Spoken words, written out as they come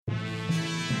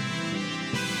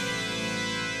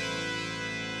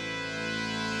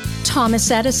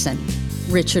Thomas Edison,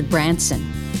 Richard Branson,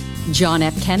 John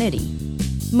F. Kennedy,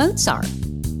 Mozart,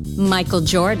 Michael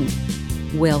Jordan,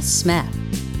 Will Smith.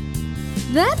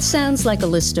 That sounds like a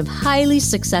list of highly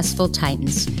successful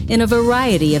titans in a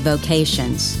variety of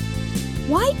vocations.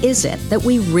 Why is it that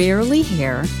we rarely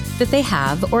hear that they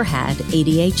have or had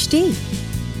ADHD?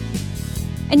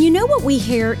 And you know what we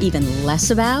hear even less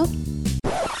about?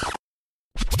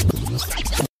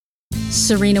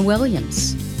 Serena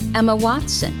Williams, Emma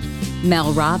Watson,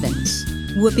 Mel Robbins,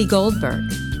 Whoopi Goldberg,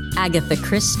 Agatha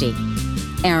Christie,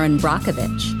 Erin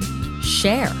Brockovich,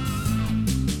 Cher.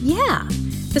 Yeah,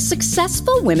 the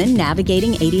successful women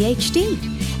navigating ADHD.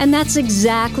 And that's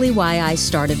exactly why I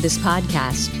started this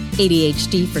podcast,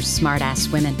 ADHD for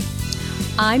Smartass Women.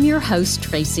 I'm your host,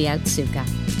 Tracy Otsuka.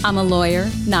 I'm a lawyer,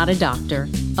 not a doctor,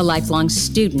 a lifelong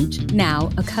student, now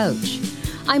a coach.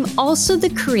 I'm also the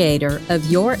creator of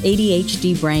Your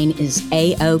ADHD Brain is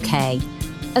A-OK,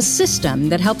 a system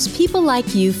that helps people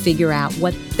like you figure out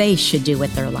what they should do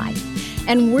with their life.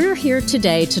 And we're here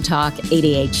today to talk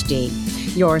ADHD,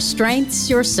 your strengths,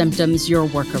 your symptoms, your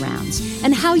workarounds,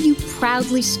 and how you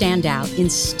proudly stand out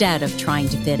instead of trying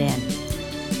to fit in.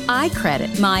 I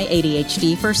credit my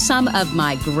ADHD for some of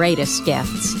my greatest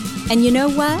gifts. And you know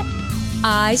what?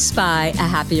 I spy a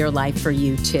happier life for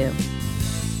you too.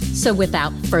 So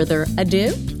without further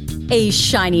ado, a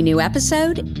shiny new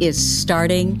episode is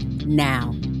starting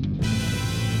now.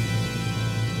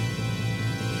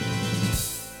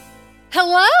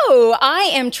 Hello,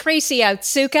 I am Tracy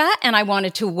Otsuka, and I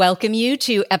wanted to welcome you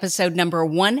to episode number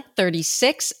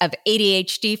 136 of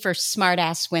ADHD for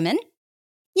Smartass Women.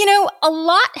 You know, a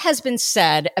lot has been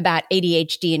said about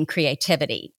ADHD and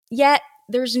creativity, yet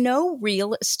there's no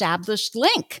real established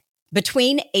link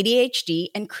between ADHD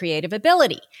and creative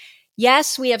ability.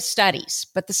 Yes, we have studies,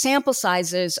 but the sample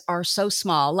sizes are so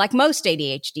small, like most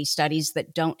ADHD studies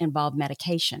that don't involve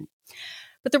medication.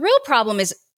 But the real problem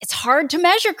is it's hard to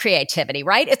measure creativity,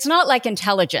 right? It's not like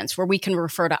intelligence where we can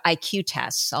refer to IQ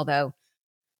tests, although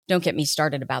don't get me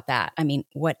started about that. I mean,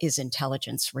 what is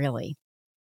intelligence really?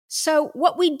 So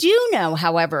what we do know,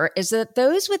 however, is that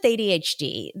those with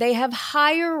ADHD, they have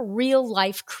higher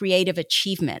real-life creative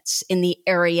achievements in the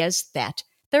areas that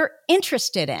they're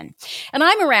interested in. And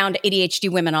I'm around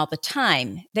ADHD women all the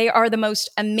time. They are the most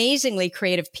amazingly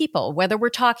creative people, whether we're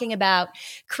talking about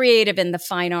creative in the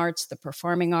fine arts, the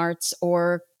performing arts,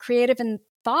 or creative in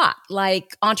thought,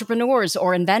 like entrepreneurs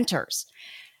or inventors.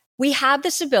 We have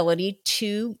this ability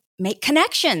to make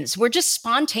connections. We're just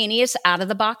spontaneous,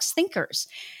 out-of-the-box thinkers.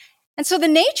 And so the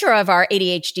nature of our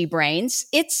ADHD brains,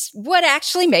 it's what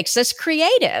actually makes us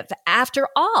creative. After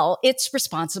all, it's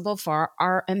responsible for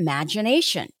our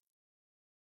imagination.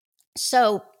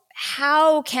 So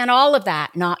how can all of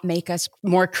that not make us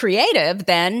more creative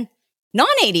than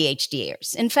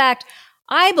non-ADHDers? In fact,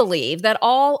 I believe that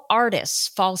all artists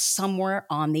fall somewhere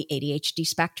on the ADHD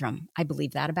spectrum. I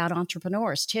believe that about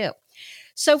entrepreneurs too.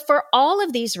 So for all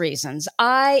of these reasons,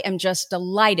 I am just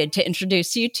delighted to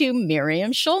introduce you to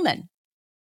Miriam Schulman.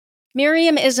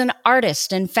 Miriam is an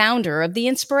artist and founder of The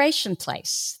Inspiration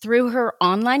Place. Through her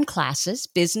online classes,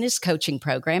 business coaching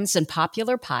programs, and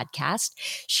popular podcast,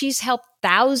 she's helped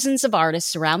thousands of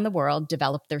artists around the world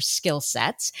develop their skill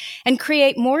sets and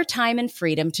create more time and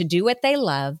freedom to do what they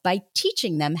love by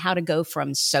teaching them how to go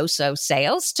from so-so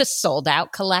sales to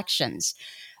sold-out collections.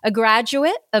 A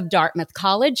graduate of Dartmouth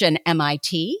College and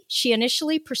MIT, she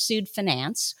initially pursued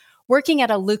finance, working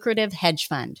at a lucrative hedge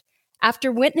fund.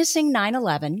 After witnessing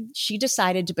 9/11, she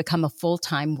decided to become a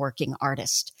full-time working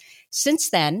artist.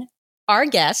 Since then, our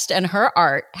guest and her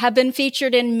art have been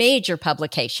featured in major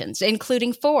publications,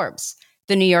 including Forbes,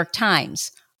 The New York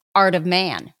Times, Art of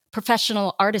Man,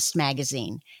 Professional Artist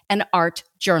Magazine, and Art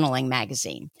Journaling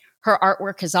Magazine. Her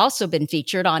artwork has also been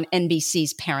featured on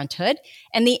NBC's Parenthood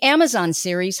and the Amazon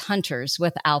series Hunters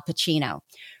with Al Pacino.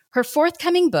 Her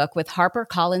forthcoming book with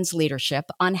HarperCollins Leadership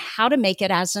on how to make it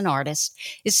as an artist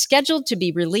is scheduled to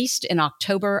be released in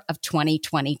October of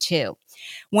 2022.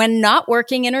 When not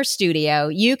working in her studio,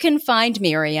 you can find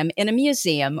Miriam in a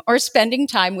museum or spending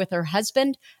time with her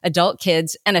husband, adult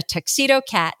kids, and a tuxedo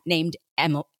cat named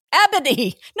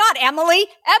Ebony. Not Emily,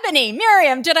 Ebony.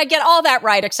 Miriam, did I get all that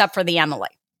right except for the Emily?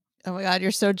 Oh my God, you're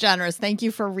so generous. Thank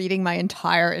you for reading my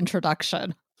entire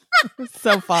introduction.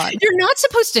 So fun. You're not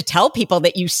supposed to tell people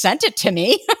that you sent it to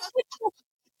me.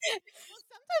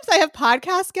 Sometimes I have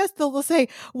podcast guests, they'll say,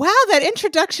 wow, that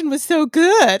introduction was so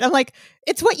good. I'm like,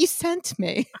 it's what you sent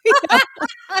me.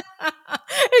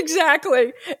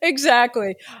 Exactly.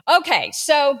 Okay,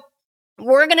 so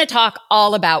we're going to talk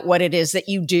all about what it is that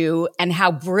you do and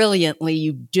how brilliantly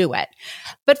you do it.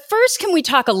 But first, can we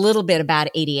talk a little bit about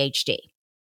ADHD?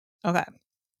 Okay.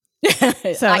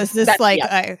 So is this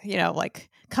like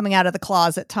coming out of the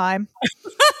closet time?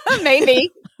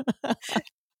 Maybe.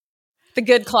 The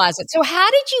good closet. So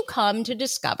how did you come to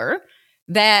discover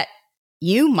that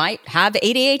you might have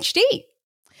ADHD?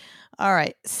 All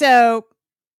right. So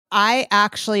I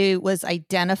actually was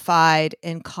identified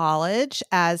in college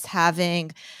as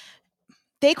having,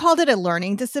 they called it a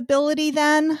learning disability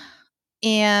then.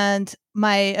 And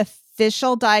my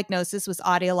official diagnosis was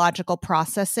audiological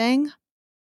processing,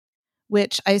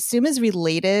 which I assume is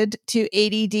related to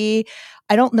ADD.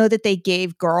 I don't know that they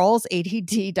gave girls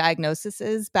ADD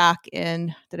diagnoses back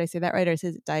in, did I say that right? Or is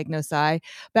it diagnosi?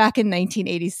 Back in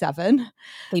 1987.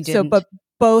 They didn't. So, but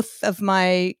both of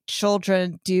my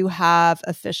children do have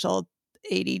official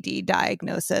ADD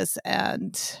diagnosis.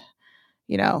 And,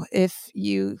 you know, if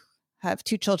you have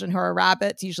two children who are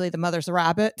rabbits, usually the mother's a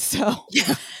rabbit. So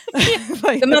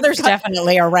the mother's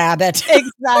definitely a rabbit.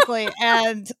 Exactly.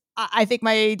 And I think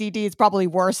my ADD is probably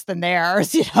worse than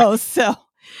theirs, you know, so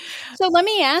let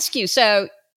me ask you, so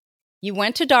you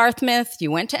went to Dartmouth,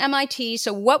 you went to MIT.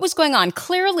 So what was going on?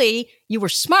 Clearly you were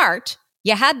smart.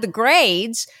 You had the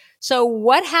grades. So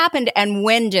what happened and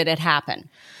when did it happen?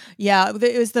 Yeah,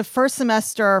 it was the first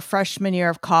semester, freshman year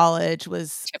of college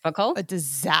was typical, a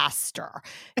disaster.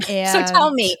 And so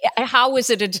tell me, how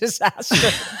was it a disaster?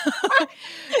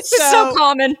 This is so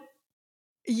common.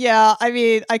 Yeah, I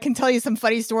mean, I can tell you some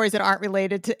funny stories that aren't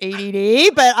related to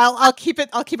ADD, but I'll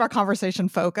keep our conversation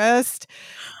focused.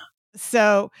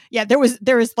 So yeah, there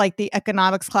was like the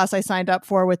economics class I signed up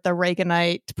for with the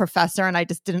Reaganite professor, and I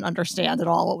just didn't understand at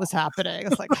all what was happening.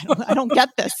 It's like, I don't get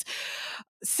this.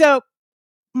 So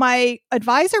my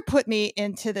advisor put me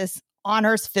into this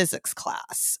honors physics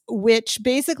class, which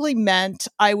basically meant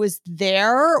I was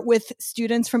there with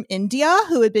students from India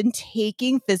who had been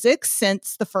taking physics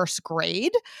since the first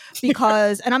grade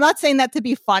because, and I'm not saying that to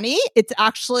be funny, it's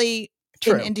actually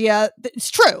true. In India,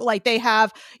 it's true. Like they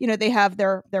have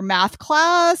their math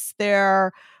class,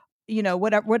 their, you know,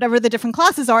 whatever the different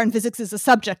classes are, and physics is a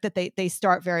subject that they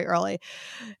start very early.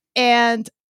 And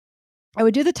I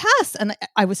would do the tests and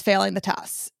I was failing the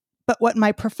tests. But what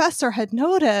my professor had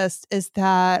noticed is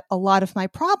that a lot of my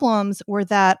problems were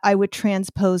that I would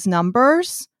transpose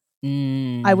numbers.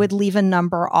 I would leave a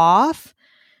number off.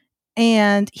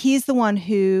 And he's the one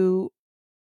who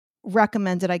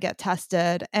recommended I get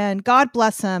tested. And God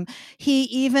bless him. He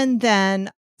even then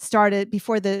started,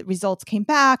 before the results came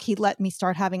back, he let me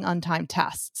start having untimed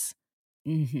tests.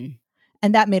 Mm-hmm.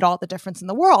 And that made all the difference in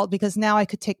the world because now I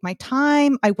could take my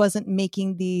time. I wasn't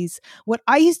making these, what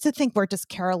I used to think were just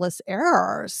careless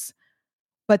errors,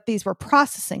 but these were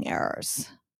processing errors.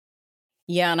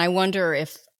 Yeah. And I wonder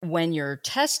if when you're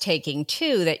test taking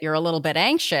too, that you're a little bit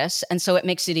anxious. And so it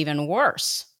makes it even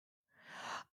worse.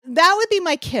 That would be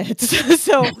my kids.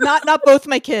 So not both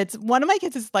my kids. One of my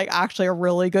kids is like actually a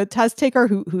really good test taker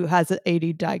who has an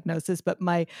AD diagnosis, but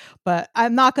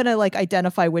I'm not going to like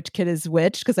identify which kid is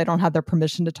which because I don't have their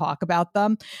permission to talk about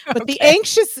them. But okay.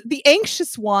 the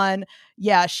anxious one,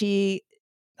 yeah,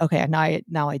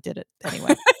 now I did it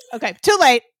anyway. Okay, too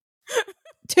late.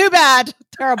 Too bad.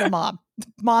 Terrible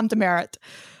mom demerit.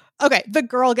 Okay, the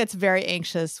girl gets very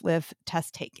anxious with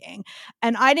test taking.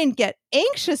 And I didn't get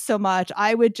anxious so much.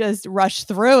 I would just rush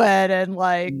through it and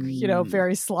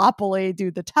very sloppily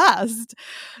do the test.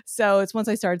 So it's once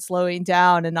I started slowing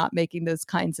down and not making those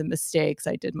kinds of mistakes,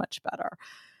 I did much better.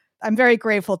 I'm very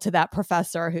grateful to that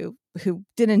professor who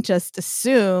didn't just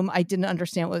assume I didn't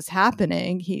understand what was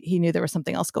happening. He knew there was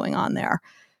something else going on there.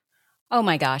 Oh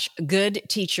my gosh. Good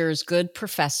teachers, good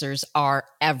professors are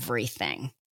everything.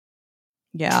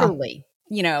 Yeah. Truly,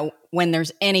 you know, when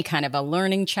there's any kind of a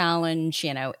learning challenge,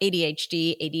 you know,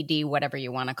 ADHD, ADD, whatever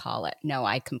you want to call it. No,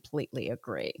 I completely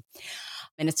agree.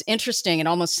 And it's interesting. It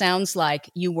almost sounds like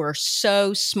you were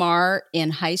so smart in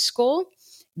high school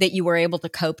that you were able to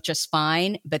cope just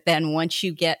fine. But then once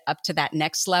you get up to that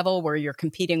next level where you're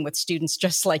competing with students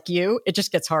just like you, it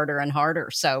just gets harder and harder.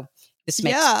 So this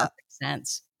makes perfect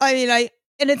sense. I mean,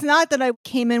 and it's not that I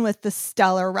came in with the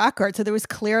stellar record. So there was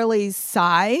clearly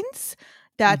signs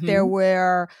that there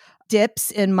were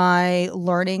dips in my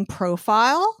learning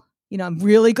profile. You know, I'm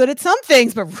really good at some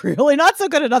things, but really not so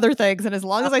good at other things. And as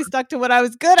long as I stuck to what I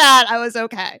was good at, I was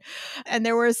okay. And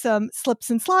there were some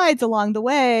slips and slides along the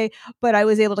way, but I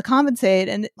was able to compensate.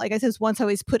 And like I said, once I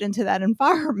was put into that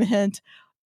environment,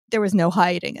 there was no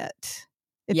hiding it.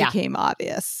 It became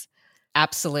obvious.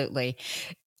 Absolutely.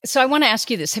 So I want to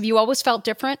ask you this. Have you always felt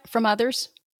different from others?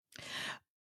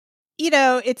 You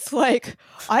know, it's like,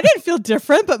 I didn't feel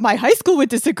different, but my high school would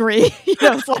disagree. You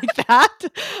know, it's like that.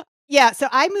 Yeah, so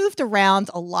I moved around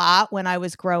a lot when I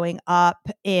was growing up,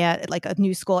 and like a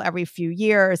new school every few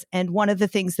years. And one of the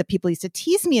things that people used to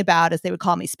tease me about is they would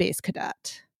call me Space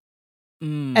Cadet.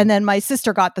 And then my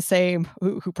sister got the same,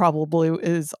 who probably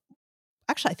is,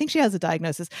 actually, I think she has a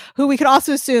diagnosis, who we could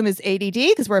also assume is ADD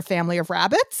because we're a family of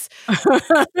rabbits.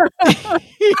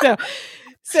 You know,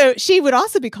 so she would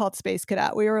also be called Space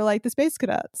Cadet. We were like the Space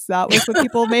Cadets. That was what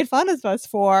people made fun of us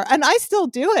for. And I still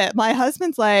do it. My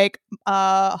husband's like,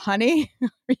 honey,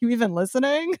 are you even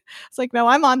listening? It's like, no,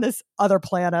 I'm on this other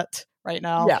planet right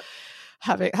now,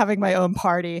 having my own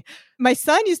party. My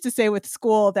son used to say with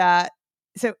school that,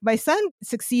 so my son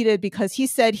succeeded because he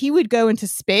said he would go into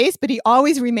space, but he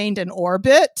always remained in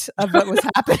orbit of what was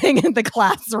happening in the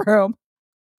classroom.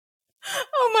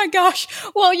 Oh my gosh.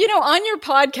 Well, on your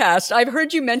podcast, I've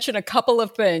heard you mention a couple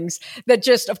of things that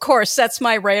just, of course, sets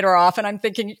my radar off. And I'm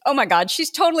thinking, oh my God, she's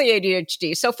totally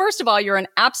ADHD. So first of all, you're an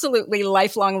absolutely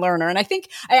lifelong learner. And I think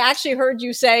I actually heard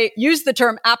you use the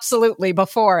term absolutely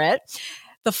before it.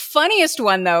 The funniest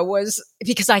one, though, was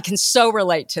because I can so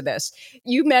relate to this.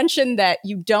 You mentioned that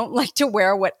you don't like to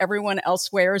wear what everyone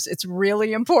else wears. It's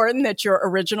really important that you're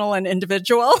original and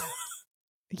individual.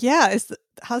 Yeah.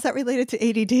 How's that related to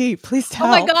ADD? Please tell. Oh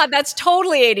my God, that's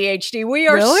totally ADHD. We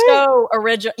are so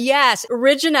original. Yes,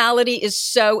 originality is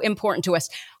so important to us,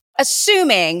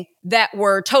 assuming that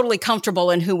we're totally comfortable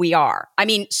in who we are. I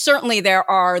mean, certainly there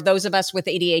are those of us with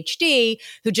ADHD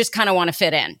who just kind of want to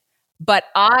fit in. But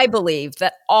I believe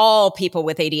that all people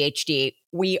with ADHD,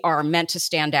 we are meant to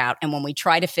stand out. And when we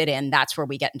try to fit in, that's where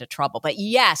we get into trouble. But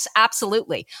yes,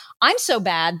 absolutely. I'm so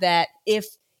bad that if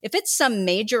it's some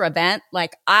major event,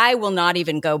 like I will not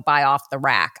even go buy off the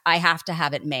rack. I have to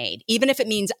have it made, even if it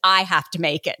means I have to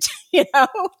make it,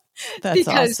 That's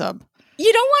because awesome.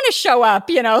 You don't want to show up,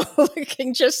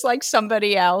 looking just like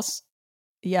somebody else.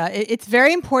 Yeah, it's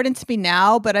very important to me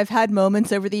now, but I've had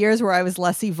moments over the years where I was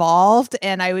less evolved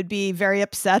and I would be very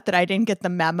upset that I didn't get the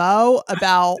memo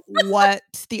about what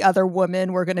the other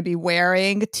women were going to be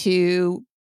wearing to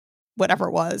whatever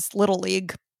it was, Little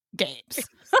League games.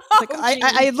 Like,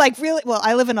 I like really, well,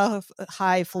 I live in a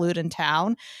highfalutin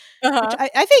town, which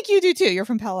I think you do too. You're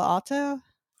from Palo Alto?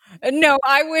 No,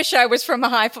 I wish I was from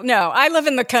no, I live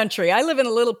in the country. I live in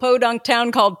a little podunk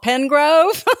town called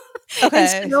Pengrove in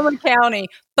Sonoma County,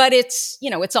 but it's,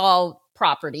 it's all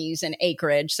properties and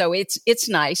acreage. So it's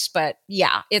nice, but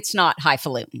yeah, it's not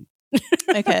highfalutin.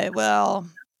 Okay. Well,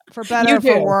 for better or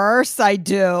for worse, I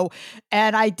do.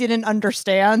 And I didn't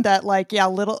understand that, like, yeah,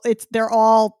 they're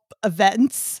all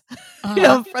events.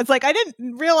 It's like, I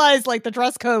didn't realize like the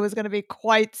dress code was going to be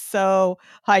quite so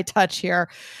high touch here.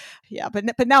 Yeah.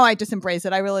 But now I just embrace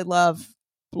it. I really love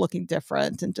looking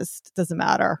different and just doesn't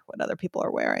matter what other people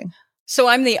are wearing. So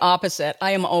I'm the opposite.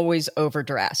 I am always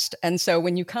overdressed. And so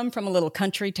when you come from a little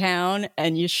country town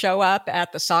and you show up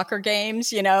at the soccer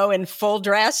games, in full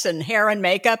dress and hair and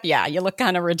makeup, yeah, you look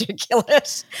kind of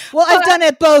ridiculous. Well, I've done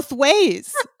it both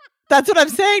ways. That's what I'm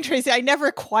saying, Tracy. I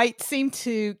never quite seem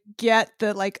to get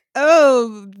the like,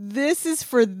 oh, this is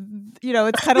for,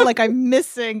 it's kind of like I'm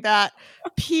missing that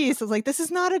piece. I was like, this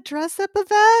is not a dress up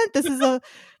event. This is a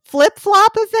flip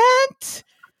flop event.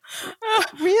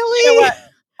 Really? You know what?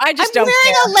 I'm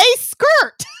wearing a lace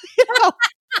skirt.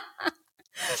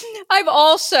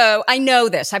 I know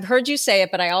this. I've heard you say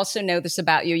it, but I also know this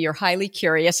about you. You're highly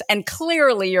curious and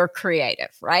clearly you're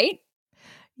creative, right?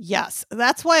 Yes.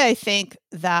 That's why I think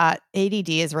that ADD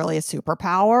is really a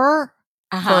superpower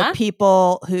for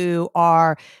people who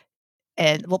are,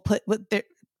 and we'll put,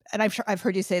 and I've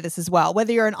heard you say this as well,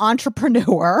 whether you're an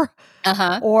entrepreneur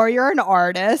or you're an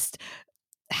artist,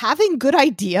 having good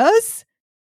ideas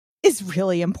is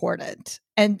really important.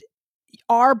 And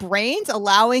our brains,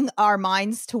 allowing our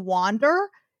minds to wander,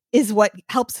 is what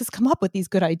helps us come up with these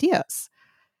good ideas.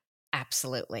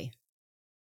 Absolutely.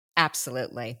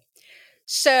 Absolutely.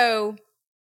 So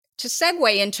to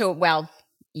segue into, well,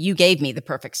 you gave me the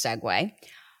perfect segue.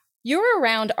 You're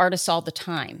around artists all the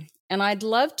time. And I'd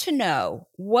love to know,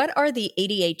 what are the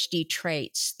ADHD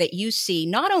traits that you see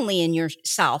not only in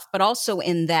yourself, but also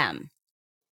in them?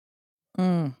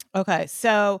 Okay.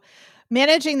 So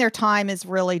managing their time is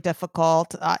really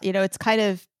difficult. It's kind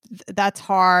of, that's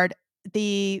hard.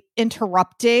 The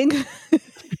interrupting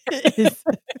is...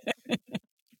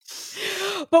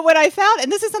 But what I found,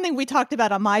 and this is something we talked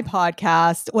about on my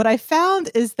podcast, what I found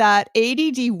is that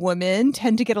ADD women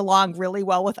tend to get along really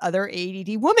well with other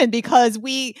ADD women because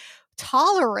we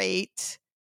tolerate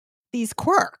these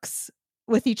quirks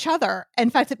with each other. In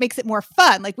fact, it makes it more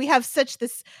fun. Like, we have such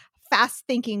this fast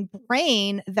thinking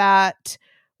brain that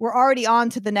we're already on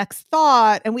to the next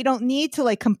thought and we don't need to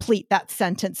like complete that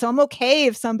sentence. So I'm okay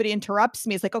if somebody interrupts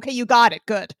me. It's like, okay, you got it.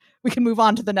 Good. We can move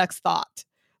on to the next thought.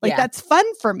 Like that's fun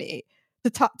for me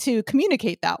to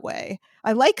communicate that way.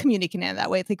 I like communicating in that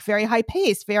way. It's like very high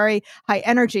pace, very high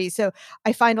energy. So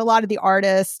I find a lot of the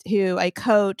artists who I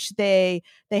coach, they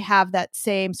have that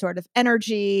same sort of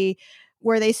energy.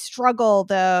 Where they struggle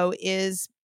though is,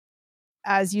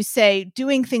 as you say,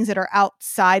 doing things that are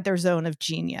outside their zone of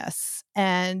genius.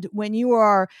 And when you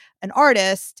are an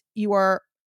artist, you are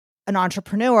an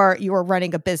entrepreneur, you are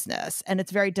running a business. And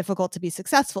it's very difficult to be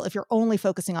successful if you're only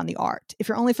focusing on the art. If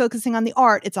you're only focusing on the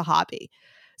art, it's a hobby.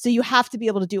 So you have to be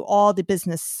able to do all the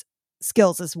business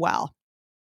skills as well.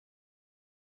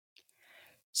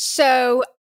 So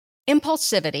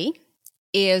impulsivity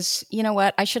is, you know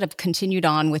what? I should have continued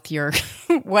on with your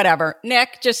whatever.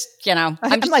 Nick, just, I'm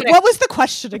just like, what was the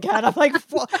question again? I'm like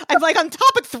on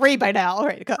topic 3 by now. All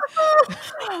right, go.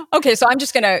 Okay, so I'm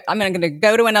gonna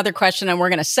go to another question and we're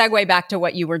gonna segue back to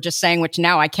what you were just saying, which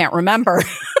now I can't remember.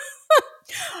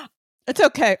 It's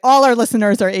okay. All our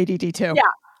listeners are ADD too.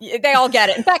 Yeah, they all get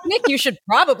it. In fact, Nick, you should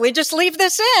probably just leave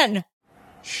this in.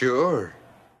 Sure.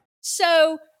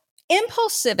 So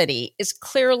impulsivity is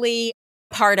clearly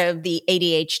part of the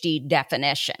ADHD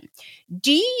definition.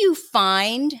 Do you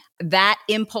find that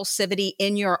impulsivity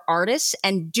in your artists,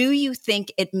 and do you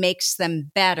think it makes them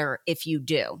better if you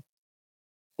do?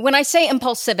 When I say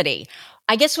impulsivity,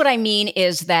 I guess what I mean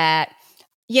is that,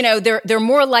 they're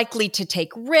more likely to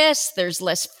take risks, there's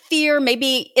less fear,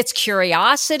 maybe it's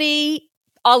curiosity,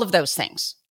 all of those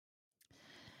things.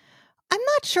 I'm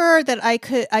not sure that I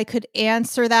could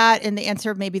answer that in the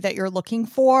answer maybe that you're looking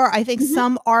for. I think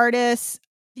some artists,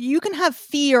 you can have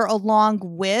fear along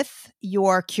with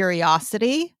your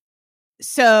curiosity.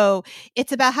 So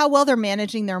it's about how well they're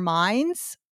managing their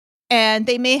minds. And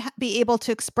they may be able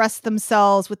to express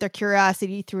themselves with their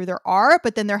curiosity through their art,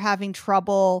 but then they're having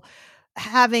trouble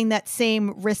having that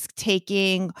same risk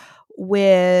taking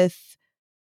with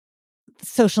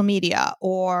social media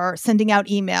or sending out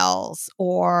emails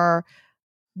or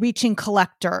reaching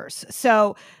collectors.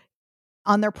 So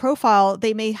on their profile,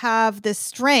 they may have this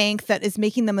strength that is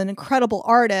making them an incredible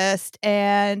artist.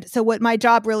 And so what my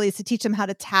job really is to teach them how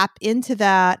to tap into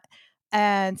that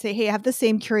and say, hey, I have the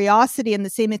same curiosity and the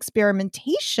same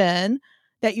experimentation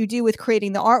that you do with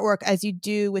creating the artwork as you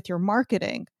do with your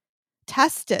marketing.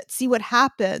 Test it, see what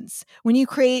happens. When you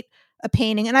create a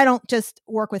painting, and I don't just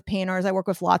work with painters, I work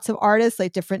with lots of artists,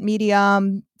 like different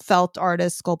medium, felt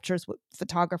artists, sculptors,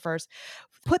 photographers.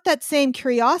 Put that same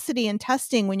curiosity and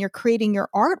testing when you're creating your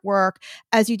artwork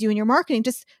as you do in your marketing.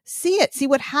 Just see it, see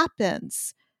what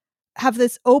happens. Have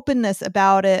this openness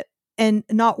about it and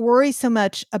not worry so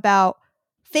much about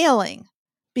failing,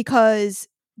 because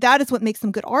that is what makes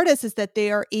them good artists, is that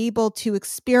they are able to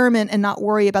experiment and not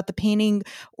worry about the painting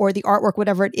or the artwork,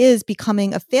 whatever it is,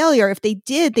 becoming a failure. If they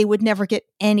did, they would never get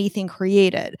anything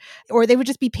created, or they would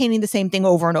just be painting the same thing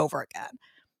over and over again.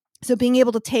 So being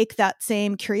able to take that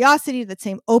same curiosity, that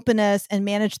same openness, and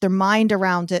manage their mind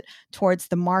around it towards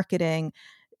the marketing,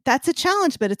 that's a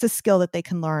challenge, but it's a skill that they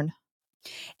can learn.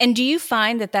 And do you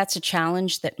find that that's a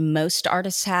challenge that most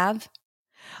artists have?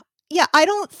 Yeah, I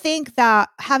don't think that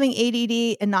having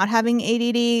ADD and not having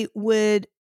ADD would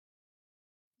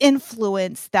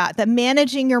influence that. That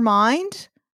managing your mind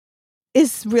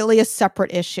is really a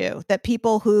separate issue. That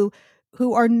people who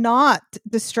are not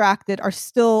distracted are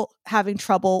still having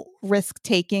trouble risk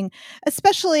taking,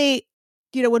 especially,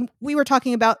 when we were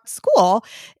talking about school.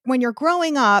 When you're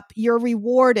growing up, you're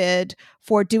rewarded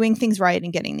for doing things right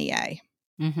and getting the A.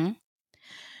 Mm-hmm.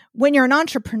 When you're an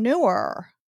entrepreneur,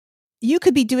 you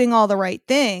could be doing all the right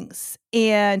things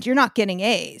and you're not getting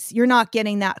A's. You're not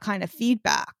getting that kind of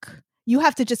feedback. You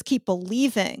have to just keep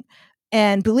believing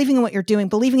and believing in what you're doing,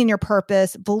 believing in your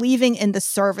purpose, believing in the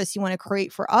service you want to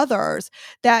create for others,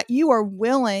 that you are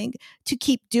willing to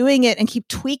keep doing it and keep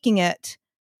tweaking it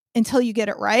until you get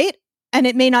it right. And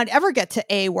it may not ever get to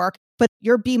A work, but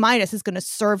your B- is going to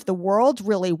serve the world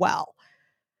really well.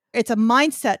 It's a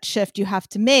mindset shift you have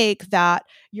to make, that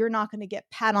you're not going to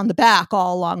get pat on the back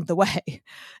all along the way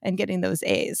and getting those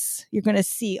A's. You're going to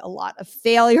see a lot of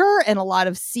failure and a lot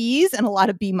of C's and a lot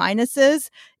of B-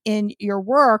 in your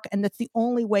work. And that's the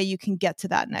only way you can get to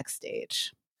that next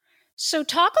stage. So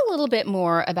talk a little bit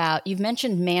more about, you've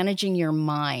mentioned managing your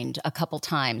mind a couple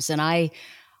times. And I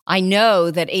know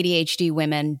that ADHD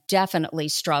women definitely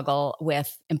struggle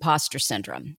with imposter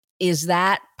syndrome. Is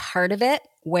that part of it,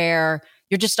 where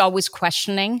you're just always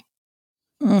questioning?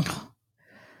 I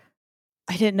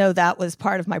didn't know that was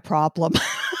part of my problem.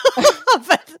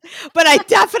 but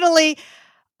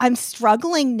I I'm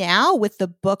struggling now with the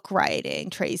book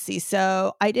writing, Tracy.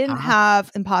 So I didn't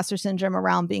have imposter syndrome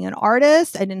around being an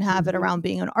artist. I didn't have it around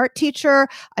being an art teacher.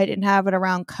 I didn't have it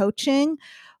around coaching.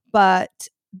 But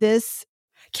this...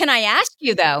 Can I ask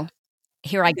you, though,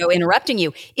 here I go interrupting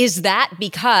you, is that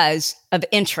because of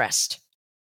interest?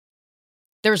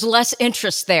 There's less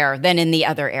interest there than in the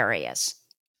other areas.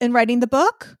 In writing the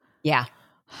book? Yeah.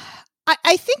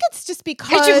 I think it's just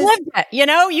because you've lived it. You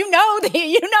know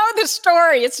the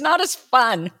story. It's not as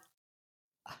fun.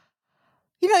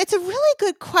 It's a really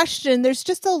good question. There's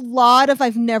just a lot of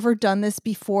I've never done this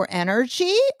before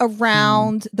energy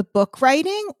around the book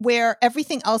writing, where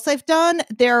everything else I've done,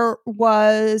 there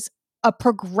was a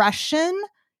progression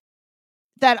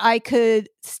that I could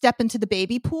step into the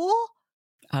baby pool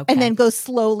and then go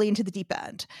slowly into the deep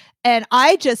end. And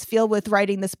I just feel with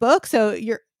writing this book,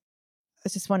 I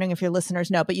was just wondering if your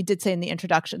listeners know, but you did say in the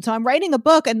introduction. So I'm writing a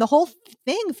book and the whole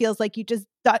thing feels like you just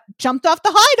jumped off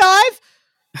the high dive.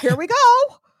 Here we go.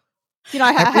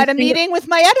 I had a meeting with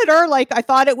my editor. Like I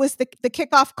thought it was the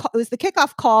kickoff. It was the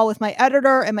kickoff call with my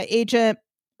editor and my agent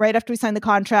right after we signed the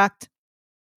contract.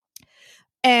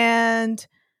 And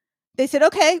they said,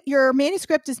 okay, your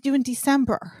manuscript is due in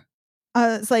December.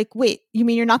 I was like, wait, you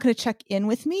mean you're not going to check in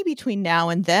with me between now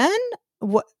and then?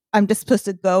 What? I'm just supposed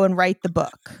to go and write the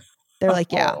book. They're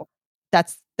like, yeah,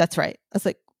 that's right. I was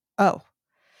like, oh,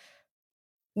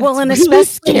 well, and really especially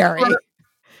scary,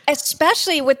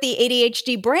 especially with the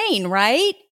ADHD brain,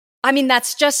 right? I mean,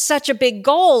 that's just such a big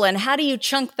goal. And how do you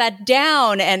chunk that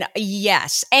down? And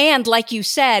yes. And like you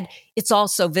said, it's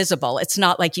also visible. It's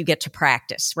not like you get to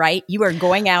practice, right? You are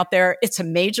going out there. It's a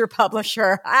major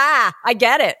publisher. I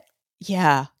get it.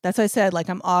 Yeah, that's what I said. Like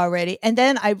I'm already. And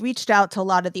then I reached out to a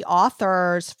lot of the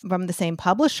authors from the same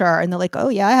publisher and they're like, oh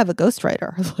yeah, I have a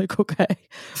ghostwriter. I was like, okay,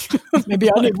 maybe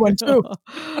I need one too.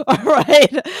 All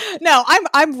right. No,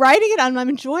 I'm writing it. I'm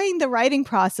enjoying the writing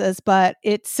process, but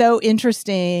it's so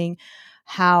interesting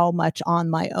how much on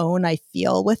my own I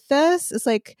feel with this. It's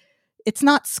like, it's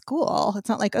not school. It's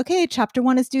not like, okay, chapter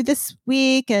 1 is due this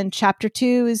week and chapter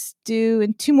 2 is due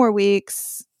in 2 more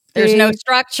weeks. There's no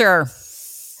structure.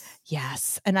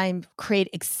 Yes. And I'm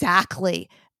creating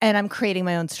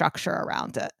my own structure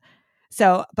around it.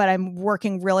 So, but I'm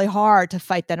working really hard to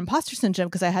fight that imposter syndrome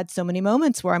because I had so many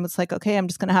moments where I was like, okay, I'm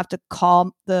just going to have to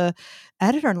call the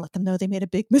editor and let them know they made a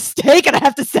big mistake and I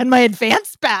have to send my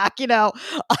advance back,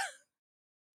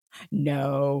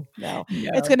 No.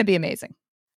 It's going to be amazing.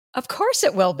 Of course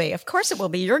it will be. Of course it will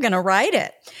be. You're going to write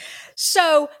it.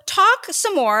 So talk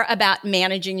some more about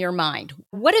managing your mind.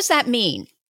 What does that mean?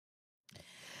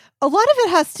 A lot of it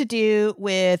has to do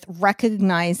with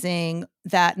recognizing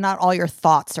that not all your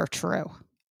thoughts are true.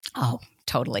 Oh,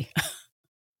 totally.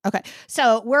 Okay.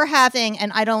 So we're having,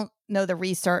 and I don't know the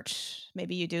research,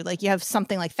 maybe you do, like you have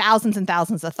something like thousands and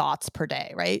thousands of thoughts per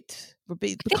day, right? We're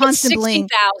constantly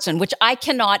 60,000, which I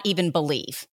cannot even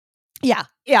believe. Yeah.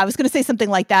 I was going to say something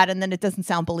like that, and then it doesn't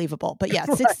sound believable. But yeah,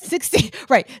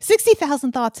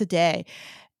 60,000 thoughts a day.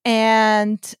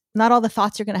 And not all the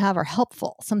thoughts you're going to have are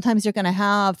helpful. Sometimes you're going to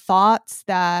have thoughts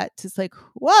that it's like,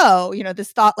 whoa,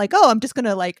 this thought like, oh, I'm just going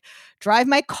to like drive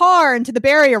my car into the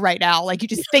barrier right now. Like you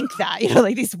just think that,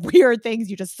 like these weird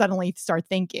things you just suddenly start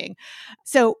thinking.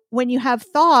 So when you have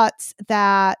thoughts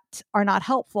that are not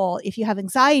helpful, if you have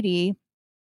anxiety,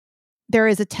 there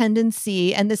is a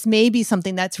tendency, and this may be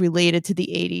something that's related to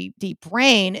the ADD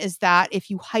brain, is that if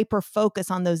you hyper focus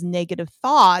on those negative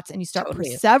thoughts and you start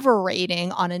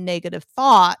perseverating on a negative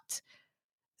thought,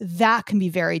 that can be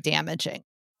very damaging.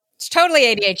 It's totally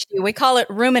ADHD. We call it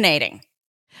ruminating.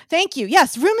 Thank you.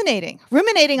 Yes,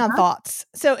 ruminating on thoughts.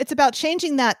 So it's about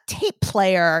changing that tape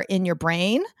player in your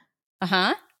brain.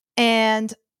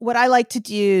 And what I like to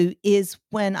do is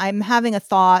when I'm having a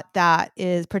thought that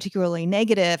is particularly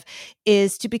negative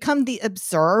is to become the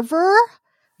observer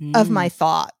of my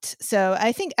thought. So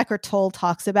I think Eckhart Tolle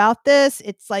talks about this.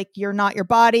 It's like you're not your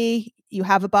body. You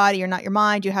have a body. You're not your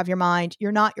mind. You have your mind.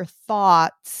 You're not your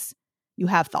thoughts. You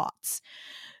have thoughts.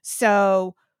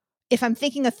 So if I'm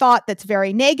thinking a thought that's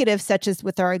very negative, such as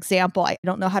with our example, I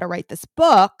don't know how to write this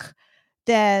book,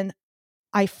 then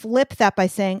I flip that by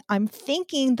saying, I'm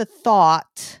thinking the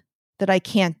thought that I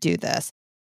can't do this.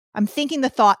 I'm thinking the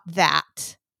thought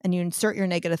that, and you insert your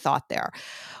negative thought there.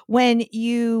 When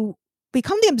you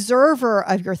become the observer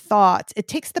of your thoughts, it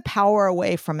takes the power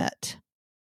away from it.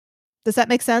 Does that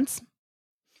make sense?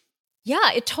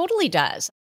 Yeah, it totally does.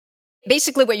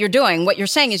 Basically what you're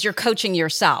saying is you're coaching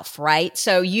yourself, right?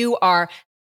 So you are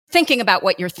thinking about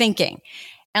what you're thinking.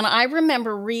 And I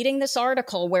remember reading this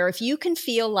article where if you can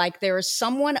feel like there is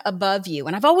someone above you,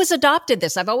 and I've always adopted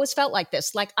this, I've always felt like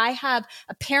this, like I have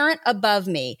a parent above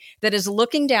me that is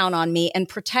looking down on me and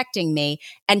protecting me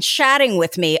and chatting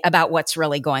with me about what's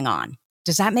really going on.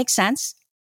 Does that make sense?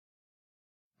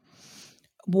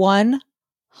 100%,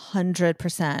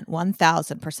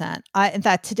 1000%. In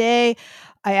fact, today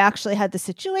I actually had the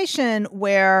situation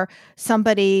where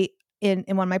somebody in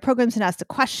one of my programs had asked a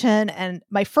question, and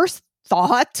my first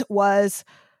thought was,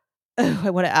 oh,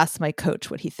 I want to ask my coach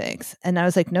what he thinks. And I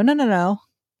was like, no.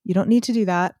 You don't need to do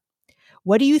that.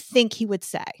 What do you think he would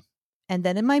say? And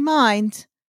then in my mind,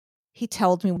 he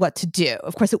told me what to do.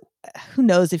 Of course, who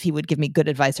knows if he would give me good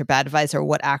advice or bad advice or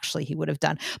what actually he would have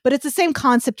done. But it's the same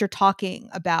concept you're talking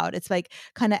about. It's like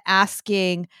kind of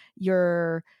asking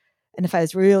and if I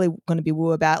was really going to be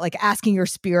woo about, like asking your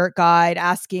spirit guide,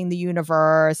 asking the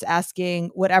universe,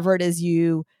 asking whatever it is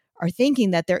you are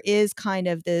thinking, that there is kind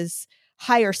of this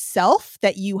higher self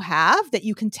that you have that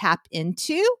you can tap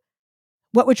into.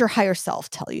 What would your higher self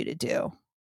tell you to do?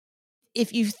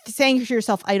 If you're saying to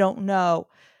yourself, I don't know,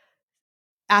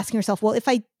 asking yourself, well, if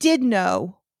I did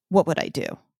know, what would I do?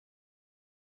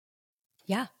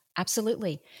 Yeah,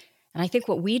 absolutely. And I think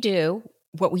what we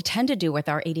tend to do with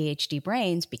our ADHD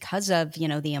brains, because of, the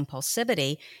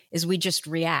impulsivity, is we just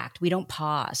react. We don't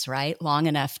pause, right? Long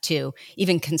enough to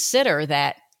even consider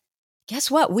that, guess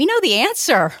what? We know the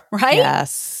answer, right?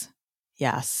 Yes.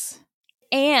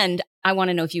 And I want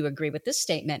to know if you agree with this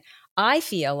statement. I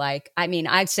feel like,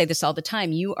 I say this all the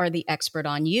time, you are the expert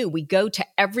on you. We go to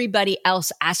everybody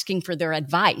else asking for their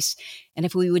advice. And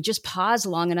if we would just pause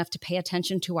long enough to pay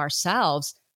attention to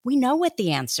ourselves, we know what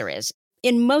the answer is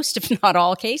in most, if not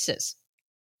all cases.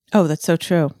 Oh, that's so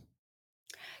true.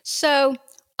 So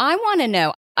I want to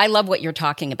know, I love what you're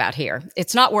talking about here.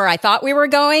 It's not where I thought we were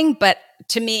going, but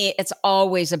to me, it's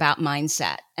always about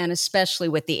mindset, and especially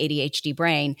with the ADHD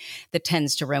brain that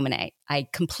tends to ruminate. I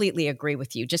completely agree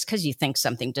with you. Just because you think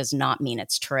something does not mean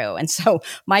it's true. And so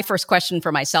my first question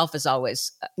for myself is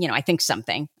always, I think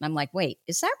something, and I'm like, wait,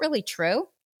 is that really true?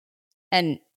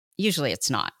 And usually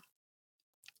it's not.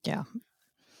 Yeah.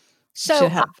 So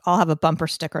I'll have a bumper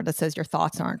sticker that says your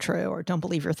thoughts aren't true, or don't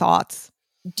believe your thoughts.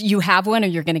 Do you have one, or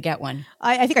you're going to get one?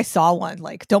 I think I saw one,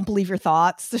 like, don't believe your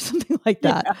thoughts or something like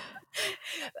that. Yeah.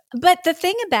 But the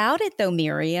thing about it, though,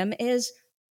 Miriam, is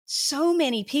so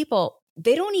many people,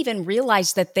 they don't even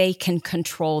realize that they can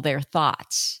control their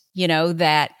thoughts.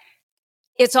 That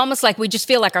it's almost like we just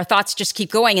feel like our thoughts just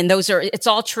keep going, and it's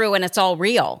all true and it's all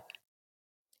real.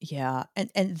 Yeah.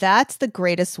 And that's the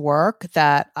greatest work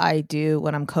that I do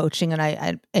when I'm coaching.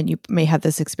 And and you may have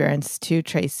this experience too,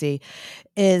 Tracy,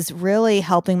 is really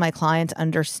helping my clients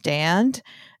understand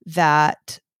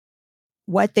that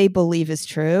what they believe is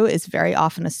true is very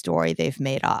often a story they've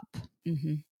made up.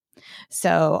 Mm-hmm.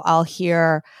 So I'll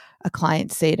hear a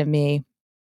client say to me,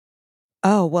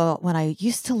 oh, well, when I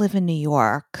used to live in New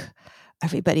York,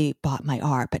 everybody bought my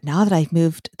art. But now that I've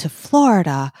moved to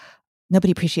Florida,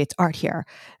 nobody appreciates art here.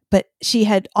 But she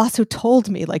had also told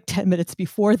me like 10 minutes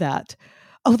before that,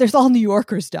 oh, there's all New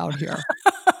Yorkers down here.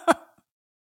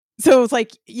 So it's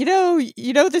like,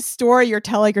 this story you're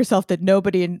telling yourself that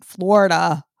nobody in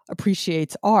Florida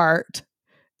appreciates art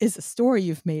is a story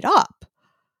you've made up.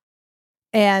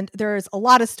 And there's a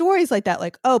lot of stories like that,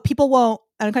 like, oh, people won't,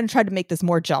 and I'm going to try to make this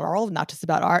more general, not just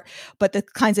about art, but the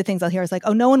kinds of things I'll hear is like,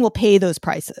 oh, no one will pay those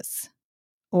prices,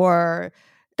 or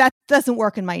that doesn't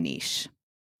work in my niche.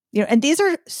 And these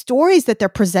are stories that they're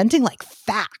presenting like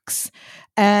facts,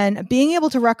 and being able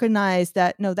to recognize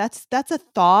that, no, that's a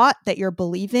thought that you're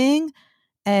believing.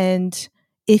 And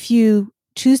if you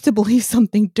choose to believe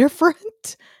something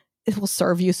different, it will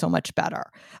serve you so much better.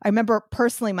 I remember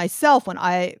personally myself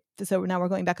so now we're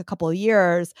going back a couple of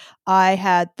years, I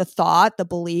had the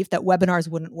belief that webinars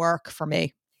wouldn't work for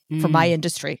me, for my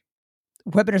industry.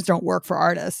 Webinars don't work for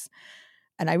artists.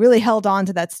 And I really held on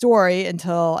to that story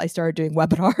until I started doing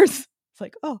webinars. It's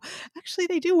like, oh, actually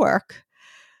they do work.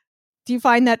 Do you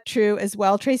find that true as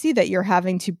well, Tracy, that you're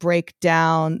having to break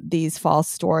down these false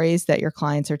stories that your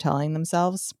clients are telling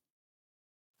themselves?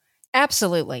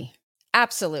 Absolutely.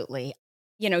 Absolutely.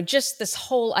 Just this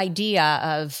whole idea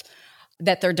of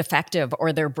that they're defective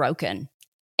or they're broken.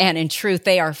 And in truth,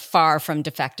 they are far from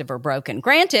defective or broken.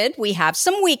 Granted, we have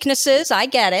some weaknesses. I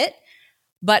get it.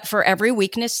 But for every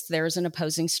weakness, there's an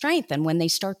opposing strength. And when they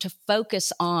start to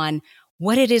focus on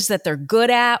what it is that they're good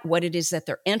at, what it is that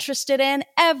they're interested in,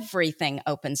 everything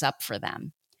opens up for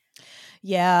them.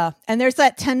 Yeah. And there's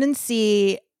that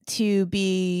tendency to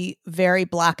be very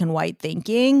black and white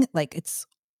thinking, like it's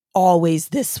always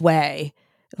this way.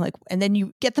 Like, and then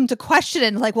you get them to question it,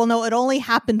 and like, well, no, it only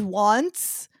happened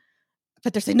once.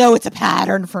 But they're saying, no, it's a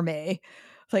pattern for me.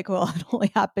 It's like, well, it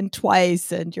only happened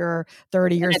twice and you're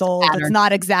 30 years old. It's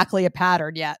not exactly a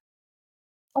pattern yet.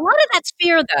 A lot of that's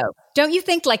fear, though. Don't you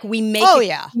think, like, we make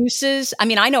excuses? I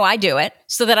mean, I know I do it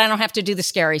so that I don't have to do the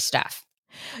scary stuff.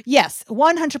 Yes,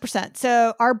 100%.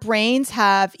 So our brains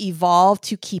have evolved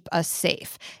to keep us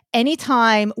safe.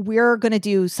 Anytime we're going to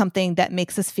do something that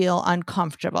makes us feel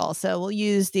uncomfortable. So we'll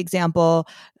use the example,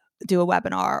 do a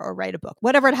webinar or write a book,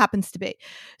 whatever it happens to be.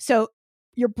 So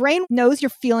your brain knows you're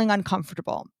feeling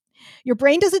uncomfortable. Your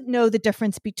brain doesn't know the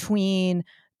difference between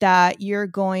that you're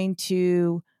going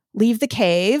to leave the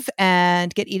cave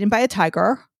and get eaten by a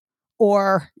tiger,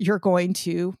 or you're going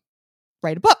to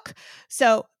write a book.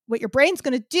 So what your brain's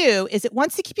going to do is it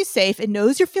wants to keep you safe. It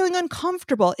knows you're feeling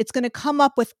uncomfortable. It's going to come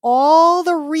up with all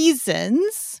the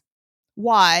reasons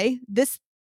why this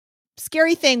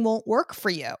scary thing won't work for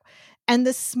you. And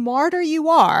the smarter you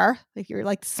are, like you're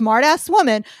like smart ass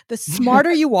woman, the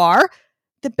smarter you are,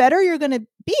 the better you're going to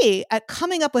be at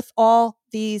coming up with all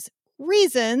these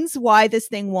reasons why this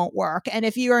thing won't work. And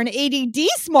if you're an ADD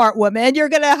smart woman, you're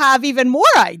going to have even more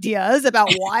ideas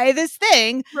about why this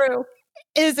thing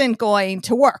isn't going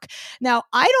to work. Now,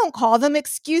 I don't call them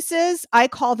excuses. I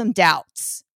call them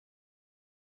doubts.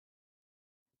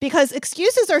 Because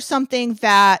excuses are something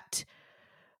that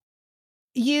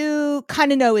you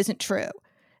kind of know isn't true.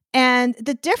 And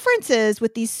the difference is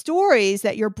with these stories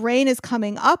that your brain is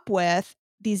coming up with,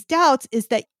 these doubts, is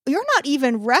that you're not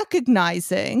even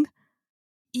recognizing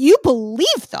you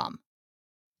believe them.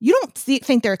 You don't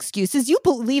think they're excuses. You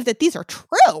believe that these are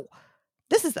true.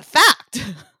 This is the fact.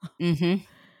 Mm-hmm.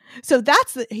 So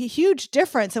that's the huge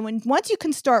difference. And once you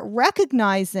can start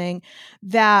recognizing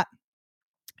that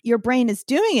your brain is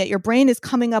doing it, your brain is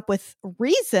coming up with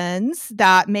reasons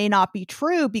that may not be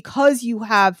true because you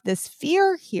have this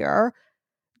fear here,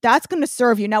 that's going to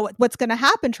serve you. Now, what's going to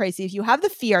happen, Tracy, if you have the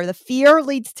fear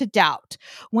leads to doubt.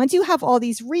 Once you have all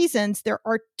these reasons, there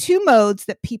are two modes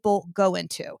that people go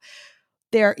into.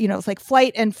 They're, it's like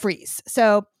flight and freeze.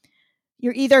 So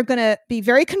you're either going to be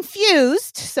very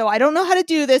confused. So I don't know how to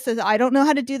do this. I don't know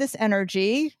how to do this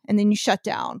energy. And then you shut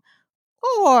down.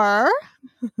 Or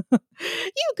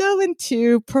you go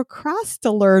into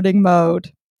procrastinating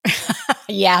mode.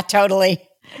 Yeah, totally.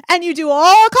 And you do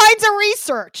all kinds of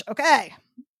research. Okay.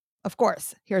 Of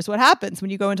course, here's what happens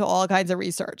when you go into all kinds of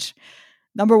research.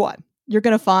 Number one, you're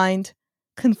going to find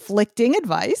conflicting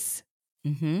advice.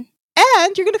 Mm-hmm.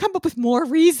 And you're going to come up with more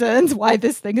reasons why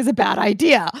this thing is a bad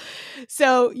idea.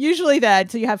 So usually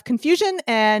so you have confusion,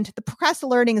 and the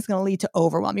procrastinating is going to lead to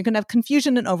overwhelm. You're going to have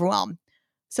confusion and overwhelm.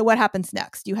 So what happens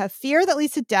next? You have fear that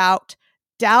leads to doubt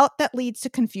that leads to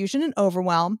confusion and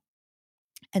overwhelm.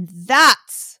 And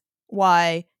that's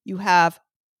why you have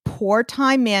poor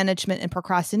time management and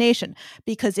procrastination.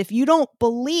 Because if you don't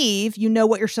believe you know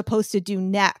what you're supposed to do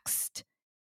next,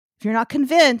 if you're not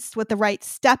convinced what the right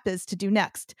step is to do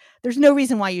next, there's no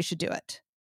reason why you should do it.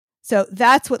 So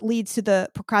that's what leads to the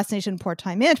procrastination and poor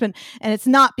time management. And it's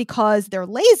not because they're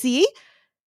lazy.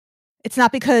 It's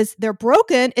not because they're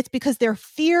broken. It's because their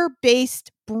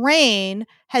fear-based brain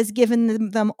has given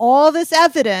them all this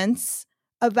evidence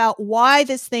about why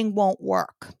this thing won't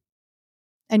work.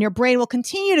 And your brain will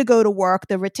continue to go to work.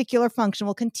 The reticular function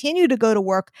will continue to go to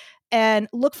work and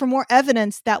look for more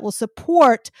evidence that will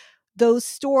support those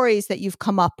stories that you've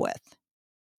come up with.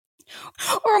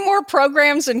 Or more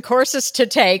programs and courses to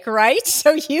take, right?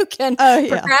 So you can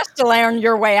procrastinate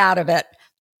your way out of it.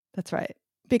 That's right.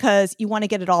 Because you want to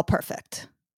get it all perfect.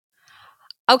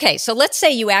 Okay, so let's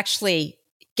say you actually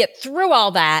get through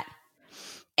all that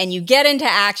and you get into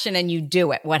action and you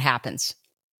do it. What happens?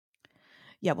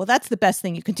 Yeah, well, that's the best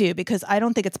thing you can do, because I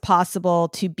don't think it's possible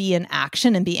to be in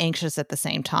action and be anxious at the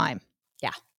same time.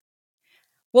 Yeah.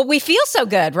 Well, we feel so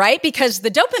good, right? Because the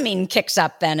dopamine kicks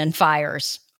up then and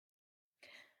fires.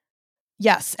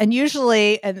 Yes. And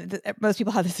usually, and most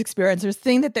people have this experience, there's a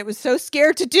thing that they was so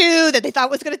scared to do that they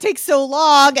thought was going to take so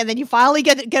long. And then you finally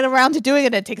get around to doing it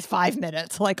and it takes 5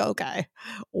 minutes. Like, okay,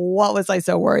 what was I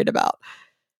so worried about?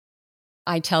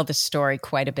 I tell this story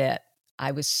quite a bit.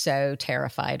 I was so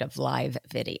terrified of live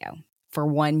video. For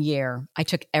 1 year, I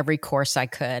took every course I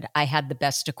could. I had the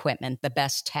best equipment, the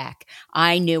best tech.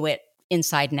 I knew it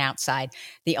inside and outside.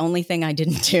 The only thing I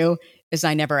didn't do is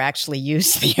I never actually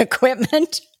used the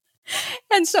equipment.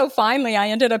 And so finally, I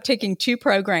ended up taking 2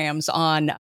 programs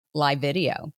on live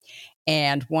video.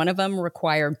 And one of them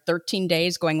required 13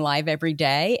 days going live every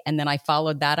day. And then I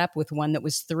followed that up with one that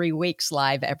was 3 weeks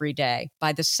live every day.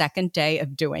 By the second day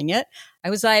of doing it, I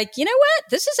was like, you know what?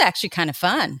 This is actually kind of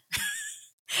fun.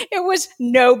 It was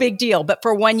no big deal. But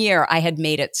for 1 year, I had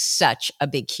made it such a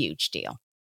big, huge deal.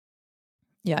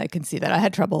 Yeah, I can see that. I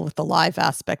had trouble with the live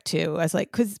aspect too. I was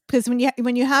like, because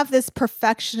when you have this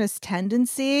perfectionist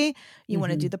tendency, you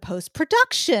want to do the post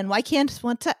production. Why can't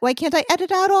I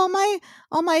edit out all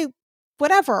my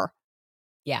whatever?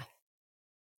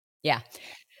 Yeah.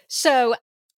 So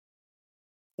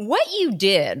what you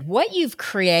did, what you've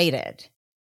created,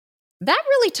 that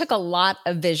really took a lot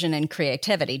of vision and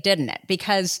creativity, didn't it?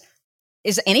 Because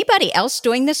is anybody else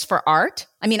doing this for art?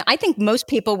 I mean, I think most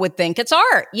people would think it's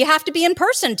art. You have to be in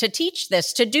person to teach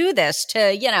this, to do this,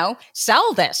 to,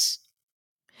 sell this.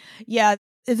 Yeah,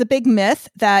 it's a big myth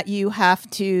that you have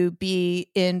to be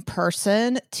in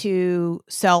person to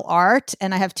sell art.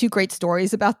 And I have two great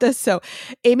stories about this. So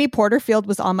Amy Porterfield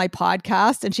was on my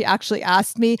podcast and she actually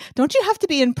asked me, don't you have to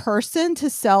be in person to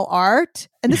sell art?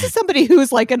 And this is somebody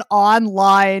who's like an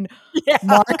online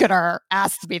marketer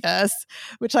asked me this,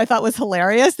 which I thought was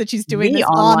hilarious that she's doing this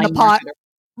on the podcast.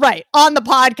 Right. On the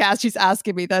podcast, she's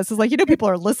asking me this. It's like, people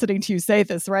are listening to you say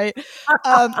this, right?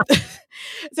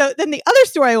 So then the other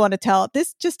story I want to tell,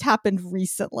 this just happened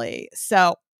recently.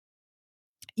 So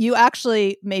you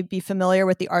actually may be familiar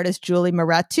with the artist Julie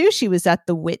Mehretu. She was at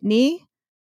the Whitney.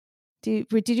 Did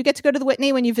you get to go to the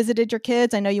Whitney when you visited your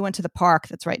kids? I know you went to the park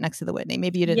that's right next to the Whitney.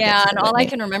 Maybe you didn't. Yeah, and all I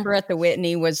can remember at the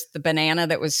Whitney was the banana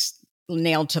that was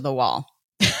nailed to the wall.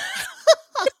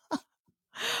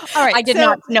 All right. I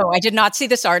did not see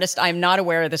this artist. I'm not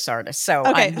aware of this artist. So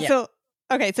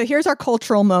so here's our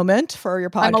cultural moment for your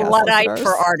podcast. I'm a Luddite listeners.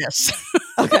 for artists.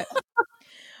 Okay.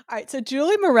 All right. So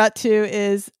Julie Mehretu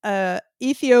is a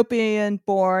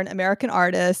Ethiopian-born American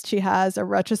artist. She has a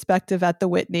retrospective at the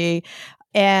Whitney,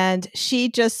 and she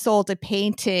just sold a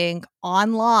painting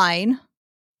online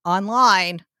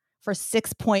for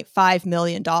 $6.5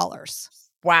 million.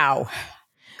 Wow.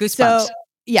 Goosebumps. So,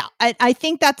 yeah, I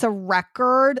think that's a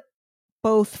record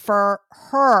both for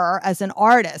her as an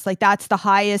artist. Like that's the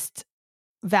highest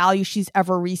value she's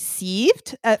ever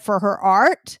received for her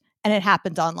art, and it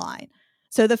happened online.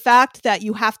 So the fact that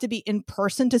you have to be in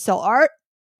person to sell art,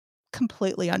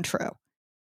 completely untrue.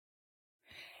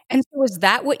 And so is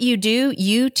that what you do?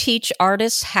 You teach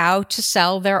artists how to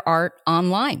sell their art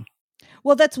online?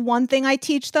 Well, that's one thing I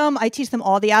teach them. I teach them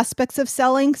all the aspects of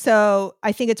selling. So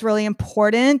I think it's really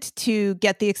important to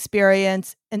get the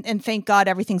experience, and thank God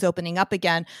everything's opening up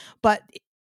again. But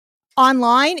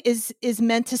online is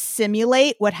meant to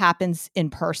simulate what happens in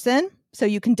person. So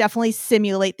you can definitely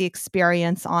simulate the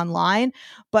experience online.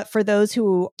 But for those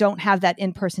who don't have that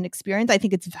in-person experience, I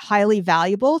think it's highly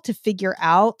valuable to figure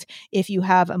out if you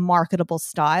have a marketable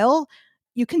style.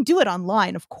 You can do it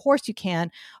online. Of course you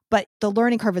can. But the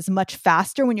learning curve is much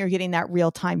faster when you're getting that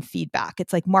real-time feedback.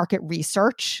 It's like market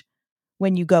research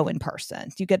when you go in person.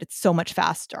 You get it so much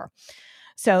faster.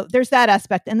 So there's that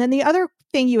aspect. And then the other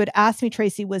thing you had asked me,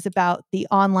 Tracy, was about the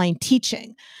online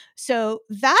teaching. So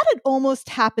that had almost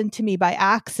happened to me by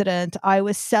accident. I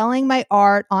was selling my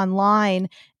art online,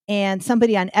 and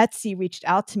somebody on Etsy reached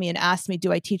out to me and asked me,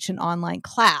 do I teach an online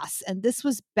class? And this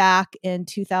was back in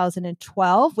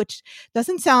 2012, which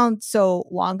doesn't sound so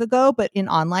long ago, but in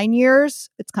online years,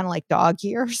 it's kind of like dog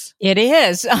years. It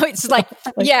is. Oh, it's like,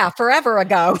 forever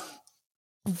ago.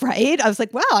 Right. I was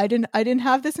like, wow, I didn't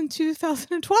have this in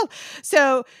 2012.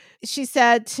 So she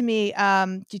said to me,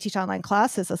 do you teach online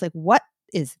classes? I was like, what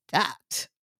is that?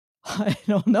 I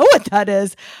don't know what that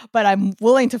is, but I'm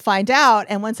willing to find out.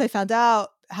 And once I found out,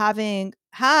 having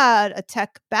had a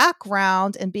tech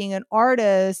background and being an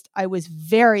artist, I was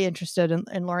very interested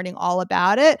in learning all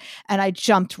about it. And I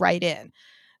jumped right in.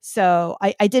 So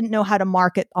I didn't know how to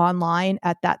market online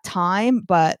at that time,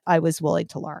 but I was willing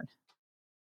to learn.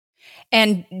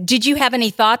 And did you have any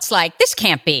thoughts like, this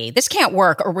can't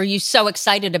work? Or were you so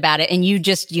excited about it and you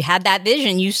had that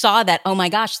vision, you saw that, oh my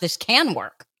gosh, this can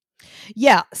work?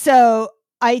 Yeah. So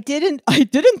I didn't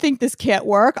think this can't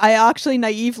work. I actually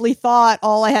naively thought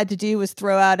all I had to do was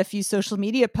throw out a few social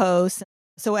media posts.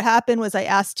 So what happened was I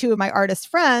asked two of my artist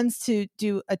friends to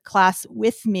do a class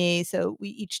with me. So we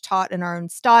each taught in our own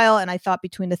style. And I thought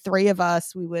between the three of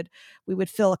us, we would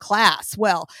fill a class.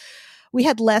 Well, we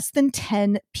had less than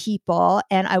 10 people,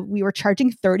 and we were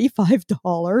charging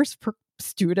 $35 per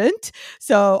student.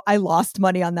 So I lost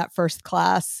money on that first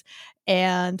class.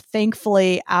 And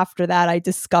thankfully, after that, I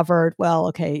discovered, well,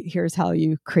 okay, here's how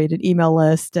you create an email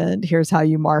list, and here's how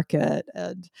you market,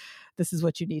 and this is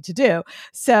what you need to do.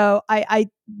 So I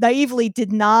naively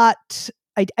did not,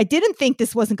 I didn't think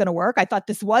this wasn't going to work. I thought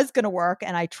this was going to work,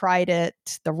 and I tried it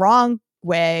the wrong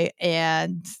way.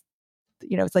 And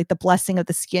it's like the blessing of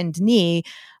the skinned knee.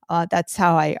 That's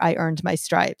how I earned my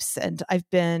stripes. And I've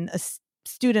been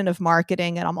student of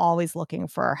marketing, and I'm always looking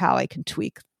for how I can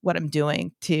tweak what I'm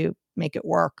doing to make it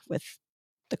work with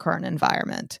the current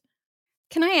environment.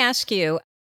 Can I ask you,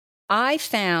 I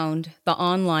found the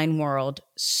online world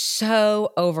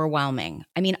so overwhelming.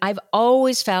 I mean, I've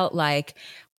always felt like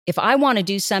if I want to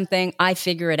do something, I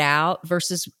figure it out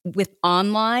versus with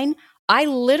online. I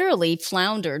literally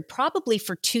floundered probably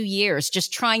for 2 years,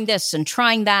 just trying this and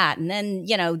trying that. And then,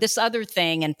 this other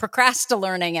thing and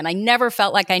procrastinating. And I never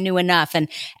felt like I knew enough and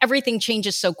everything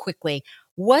changes so quickly.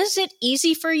 Was it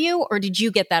easy for you or did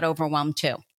you get that overwhelmed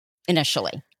too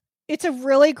initially? It's a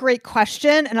really great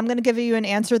question, and I'm going to give you an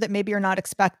answer that maybe you're not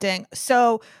expecting.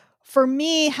 So for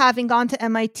me, having gone to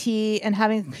MIT and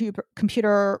having a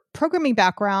computer programming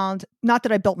background, not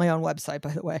that I built my own website,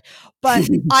 by the way, but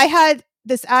I had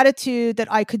this attitude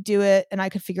that I could do it and I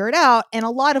could figure it out. And a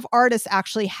lot of artists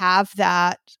actually have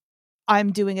that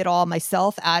I'm doing it all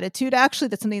myself attitude. Actually,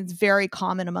 that's something that's very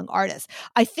common among artists.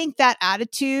 I think that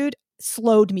attitude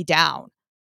slowed me down.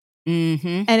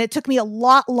 Mm-hmm. And it took me a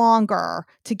lot longer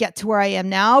to get to where I am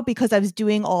now because I was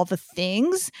doing all the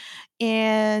things.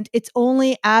 And it's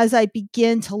only as I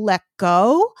begin to let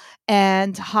go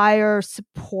and hire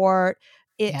support,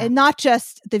 and not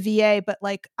just the VA, but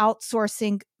like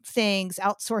outsourcing things,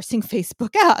 outsourcing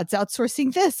Facebook ads,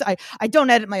 outsourcing this. I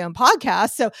don't edit my own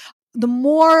podcast. So the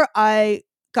more I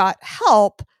got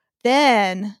help,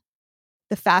 then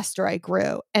the faster I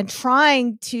grew. And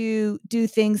trying to do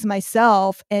things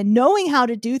myself and knowing how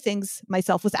to do things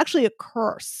myself was actually a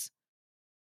curse.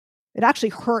 It actually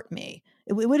hurt me.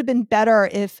 It would have been better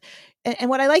if, and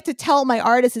what I like to tell my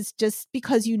artists is just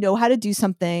because you know how to do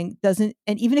something doesn't,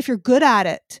 and even if you're good at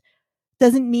it,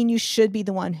 doesn't mean you should be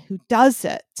the one who does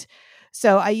it.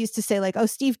 So I used to say like, oh,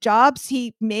 Steve Jobs,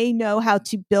 he may know how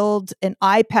to build an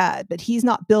iPad, but he's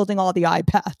not building all the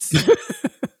iPads.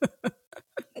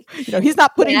 He's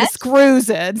not putting the screws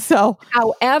in. So,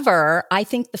 however, I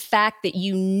think the fact that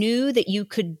you knew that you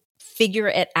could figure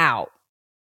it out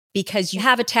because you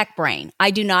have a tech brain.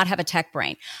 I do not have a tech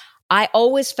brain. I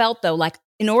always felt though, like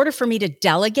in order for me to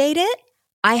delegate it,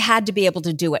 I had to be able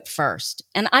to do it first.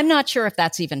 And I'm not sure if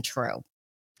that's even true.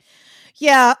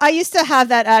 Yeah, I used to have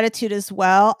that attitude as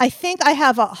well. I think I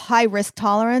have a high risk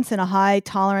tolerance and a high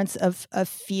tolerance of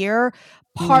fear.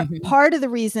 Part of the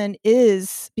reason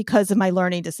is because of my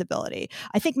learning disability.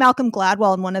 I think Malcolm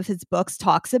Gladwell in one of his books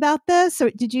talks about this. So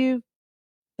have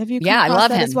you come I across love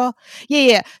that him as well?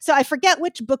 Yeah. So I forget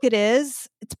which book it is.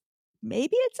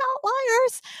 Maybe it's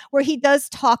Outliers, where he does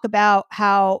talk about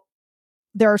how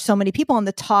there are so many people on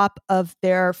the top of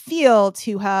their field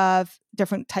who have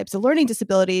different types of learning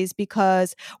disabilities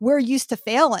because we're used to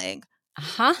failing.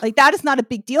 Like that is not a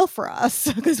big deal for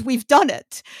us because we've done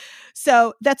it.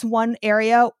 So that's one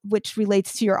area which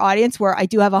relates to your audience where I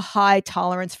do have a high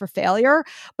tolerance for failure.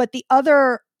 But the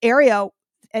other area,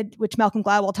 which Malcolm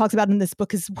Gladwell talks about in this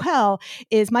book as well,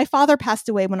 is my father passed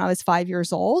away when I was 5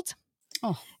 years old.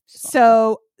 Oh,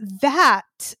 so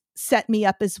that set me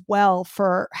up as well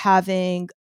for having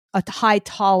a high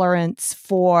tolerance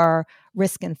for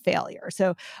risk and failure.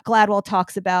 So Gladwell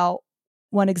talks about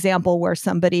one example where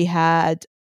somebody had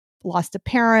lost a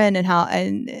parent and how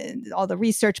and all the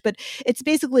research, but it's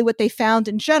basically what they found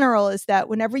in general is that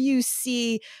whenever you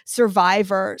see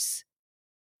survivors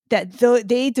that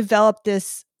they develop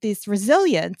this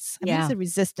resilience, I said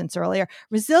resistance earlier,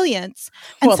 resilience,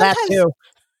 and well, that too.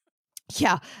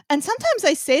 Yeah. And sometimes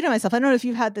I say to myself, I don't know if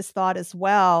you've had this thought as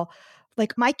well,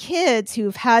 like my kids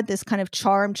who've had this kind of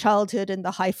charmed childhood in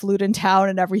the highfalutin town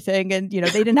and everything, and they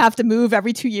didn't have to move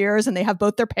every 2 years, and they have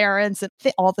both their parents and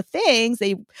all the things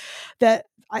a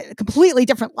completely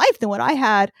different life than what I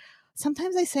had.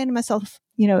 Sometimes I say to myself,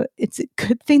 it's a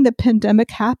good thing the pandemic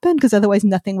happened because otherwise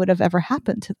nothing would have ever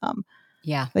happened to them.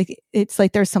 Yeah, like it's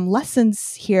like there's some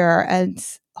lessons here, and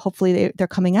hopefully they're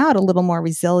coming out a little more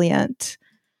resilient.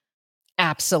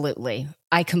 Absolutely,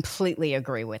 I completely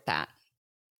agree with that.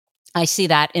 I see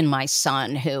that in my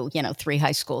son who, 3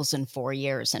 high schools in 4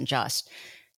 years and just,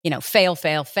 fail.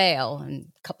 And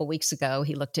a couple of weeks ago,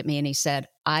 he looked at me and he said,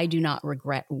 I do not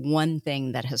regret one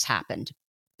thing that has happened.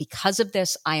 Because of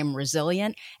this, I am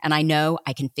resilient and I know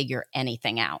I can figure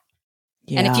anything out.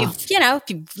 Yeah. And if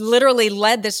you've literally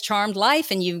led this charmed life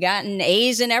and you've gotten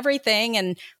A's in everything.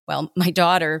 And well, my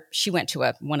daughter, she went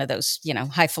to one of those,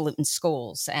 highfalutin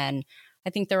schools, and I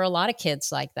think there are a lot of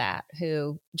kids like that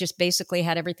who just basically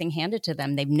had everything handed to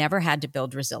them. They've never had to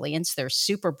build resilience. They're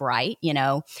super bright,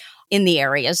 in the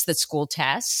areas that school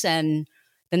tests. And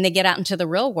then they get out into the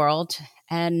real world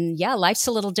and life's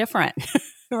a little different,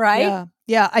 right?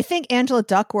 Yeah. I think Angela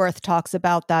Duckworth talks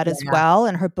about that as well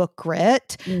in her book,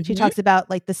 Grit. Mm-hmm. She talks about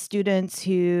like the students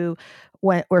who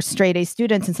or straight A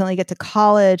students, and suddenly get to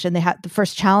college and they have the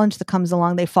first challenge that comes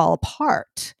along, they fall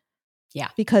apart. Yeah.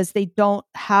 Because they don't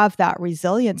have that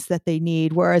resilience that they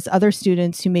need. Whereas other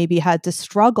students who maybe had to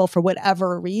struggle for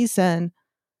whatever reason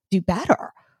do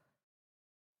better.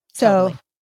 So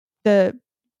the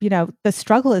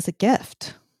struggle is a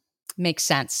gift. Makes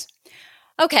sense.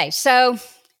 Okay. So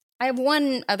I have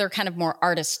one other kind of more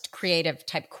artist creative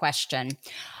type question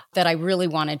that I really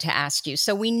wanted to ask you.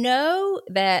 So we know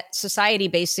that society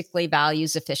basically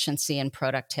values efficiency and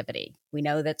productivity. We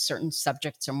know that certain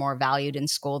subjects are more valued in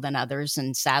school than others,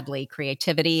 and sadly,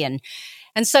 creativity and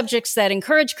subjects that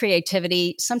encourage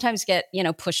creativity sometimes get,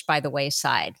 pushed by the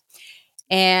wayside.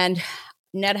 And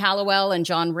Ned Hallowell and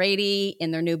John Rady,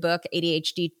 in their new book,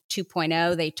 ADHD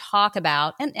 2.0, they talk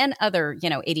about, and other,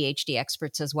 ADHD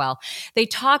experts as well, they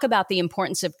talk about the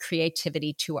importance of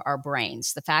creativity to our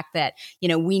brains, the fact that,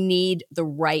 we need the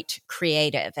right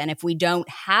creative. And if we don't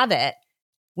have it,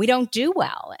 we don't do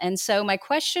well. And so my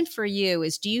question for you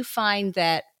is, do you find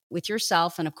that with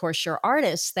yourself and, of course, your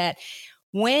artists, that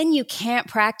when you can't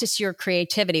practice your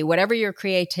creativity, whatever your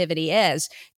creativity is,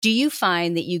 do you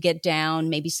find that you get down,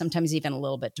 maybe sometimes even a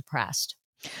little bit depressed?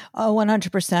 Oh,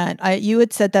 100%. You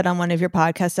had said that on one of your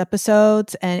podcast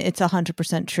episodes, and it's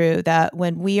 100% true that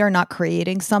when we are not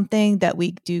creating something, that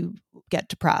we do get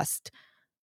depressed.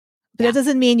 But that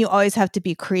doesn't mean you always have to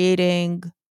be creating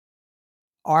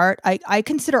art. I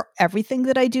consider everything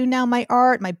that I do now my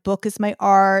art. My book is my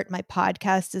art. My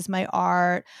podcast is my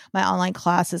art. My online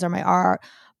classes are my art.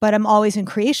 But I'm always in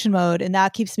creation mode, and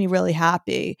that keeps me really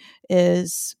happy,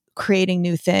 is creating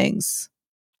new things.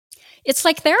 It's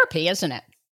like therapy, isn't it?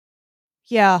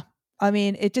 Yeah. I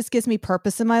mean, it just gives me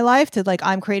purpose in my life to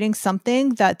I'm creating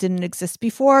something that didn't exist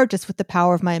before, just with the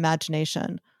power of my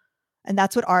imagination. And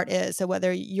that's what art is. So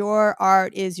whether your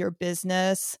art is your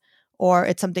business or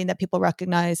it's something that people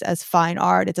recognize as fine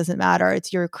art, it doesn't matter.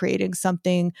 It's you're creating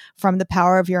something from the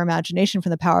power of your imagination,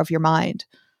 from the power of your mind.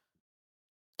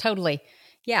 Totally.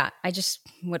 Yeah.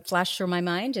 What flashed through my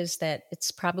mind is that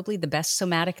it's probably the best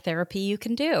somatic therapy you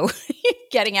can do.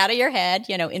 Getting out of your head,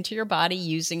 into your body,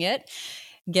 using it,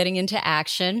 getting into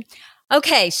action.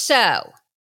 Okay. So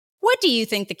what do you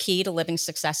think the key to living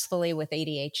successfully with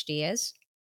ADHD is?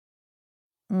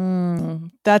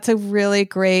 That's a really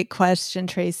great question,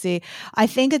 Tracy. I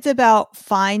think it's about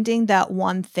finding that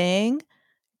one thing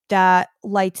that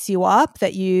lights you up,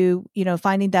 that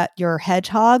finding that your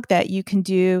hedgehog that you can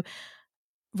do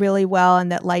really well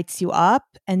and that lights you up,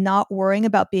 and not worrying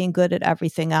about being good at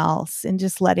everything else, and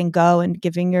just letting go and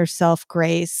giving yourself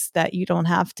grace that you don't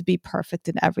have to be perfect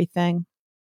in everything.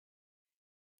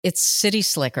 It's City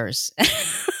Slickers.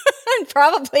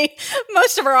 Probably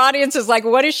most of our audience is like,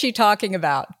 what is she talking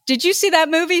about? Did you see that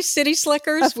movie, City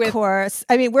Slickers? Of course.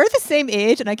 I mean, we're the same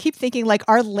age, and I keep thinking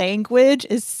our language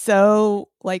is so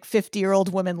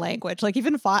 50-year-old woman language,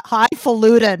 even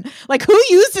highfalutin. Who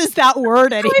uses that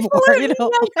word anymore? I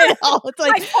know. It's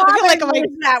I feel like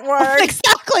that word.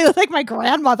 Exactly, like my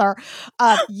grandmother.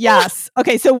 Yes.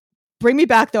 Okay, so bring me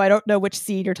back, though. I don't know which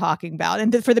scene you're talking about.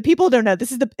 And for the people who don't know,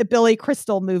 this is the Billy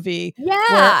Crystal movie.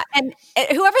 Yeah. And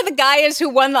whoever the guy is who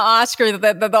won the Oscar,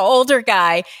 the older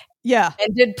guy. Yeah.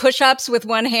 And did push-ups with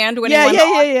one hand when he won the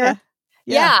Oscar.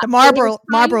 Yeah. The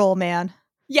Marlboro man.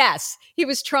 Yes. He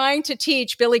was trying to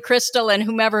teach Billy Crystal and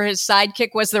whomever his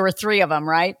sidekick was. There were three of them,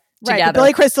 right? Right.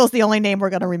 Billy Crystal's the only name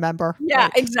we're going to remember. Yeah,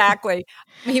 right. Exactly.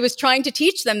 He was trying to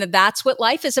teach them that that's what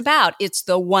life is about. It's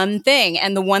the one thing,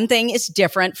 and the one thing is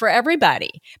different for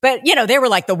everybody. But, they were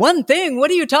like, the one thing,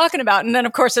 what are you talking about? And then,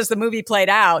 of course, as the movie played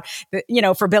out,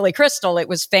 for Billy Crystal, it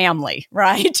was family,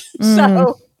 right?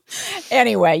 So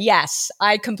anyway, yes,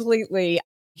 I completely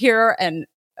hear and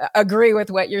agree with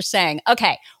what you're saying.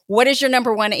 Okay. What is your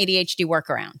number one ADHD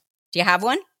workaround? Do you have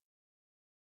one?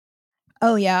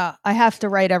 Oh, yeah. I have to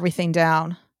write everything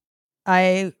down.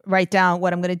 I write down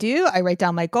what I'm going to do. I write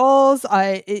down my goals.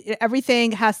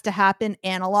 Everything has to happen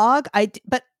analog.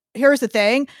 But here's the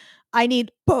thing. I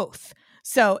need both.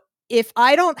 So if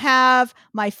I don't have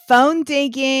my phone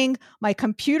dinging, my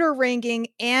computer ringing,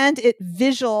 and it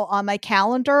visual on my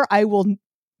calendar, I will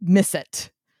miss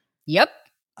it. Yep.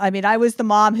 I mean, I was the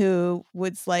mom who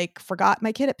was forgot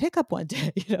my kid at pickup one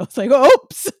day. It's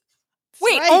oops.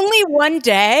 Wait, right. Only one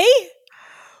day?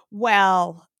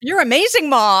 Well, you're amazing,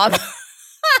 Mom.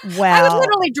 Well, I would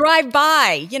literally drive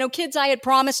by, kids I had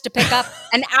promised to pick up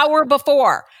an hour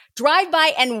before, drive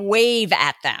by and wave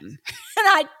at them. And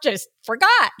I just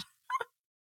forgot.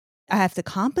 I have to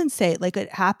compensate.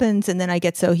 It happens. And then I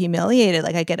get so humiliated.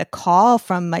 I get a call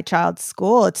from my child's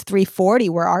school. It's 3:40.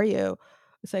 Where are you?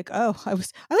 It's like, oh, I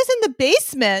was in the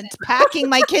basement packing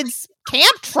my kid's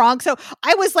camp trunk. So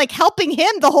I was like helping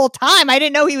him the whole time. I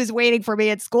didn't know he was waiting for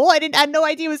me at school. I had no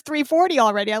idea it was 3:40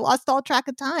 already. I lost all track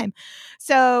of time.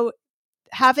 So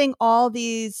having all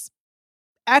these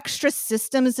extra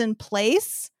systems in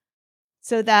place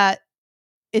so that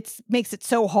it makes it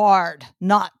so hard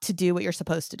not to do what you're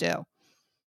supposed to do.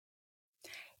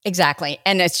 Exactly.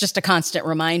 And it's just a constant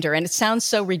reminder. And it sounds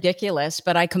so ridiculous,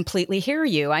 but I completely hear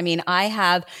you. I mean,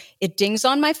 it dings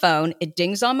on my phone. It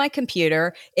dings on my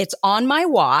computer. It's on my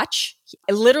watch.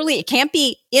 Literally, it can't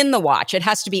be in the watch. It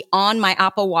has to be on my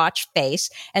Apple Watch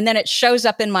face. And then it shows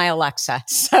up in my Alexa.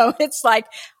 So it's like,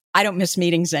 I don't miss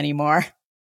meetings anymore.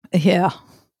 Yeah.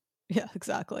 Yeah,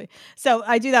 exactly. So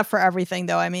I do that for everything,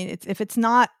 though. I mean, if it's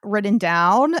not written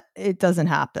down, it doesn't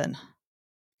happen.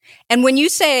 And when you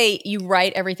say you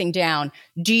write everything down,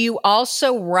 do you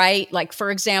also write, like, for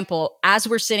example, as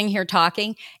we're sitting here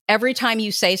talking, every time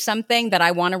you say something that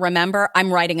I want to remember,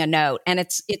 I'm writing a note. And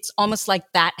it's almost like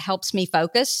that helps me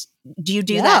focus. Do you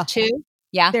do that too?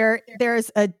 Yeah. There's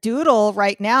a doodle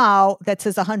right now that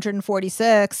says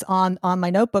 146 on my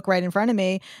notebook right in front of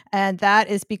me. And that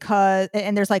is because,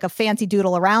 and there's like a fancy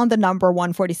doodle around the number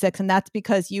 146. And that's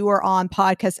because you were on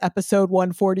podcast episode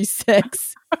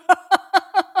 146.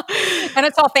 And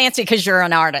it's all fancy because you're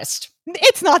an artist.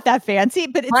 It's not that fancy,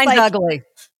 but it's mine's ugly.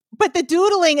 But the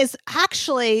doodling is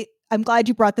actually, I'm glad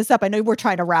you brought this up. I know we're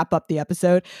trying to wrap up the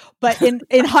episode, but in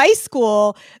high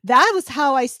school, that was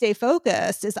how I stay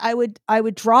focused. Is I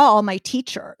would draw all my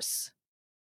teachers.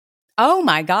 Oh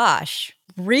my gosh.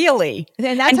 Really?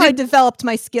 And that's how I developed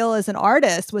my skill as an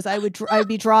artist. Was I would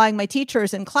be drawing my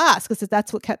teachers in class because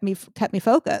that's what kept me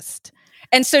focused.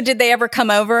 And so did they ever come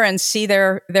over and see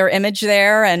their image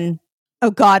there? And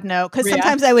oh God, no. Because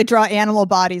sometimes I would draw animal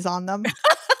bodies on them.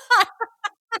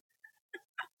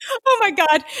 Oh my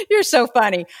God, you're so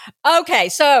funny. Okay,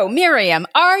 so Miriam,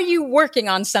 are you working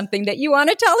on something that you want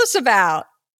to tell us about?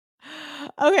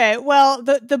 Okay, well,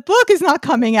 the book is not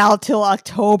coming out till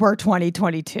October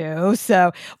 2022.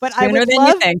 So, but sooner I would than love.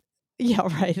 You think. Yeah,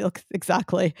 right.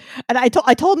 Exactly. And I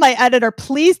told my editor,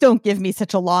 please don't give me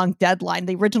such a long deadline.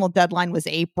 The original deadline was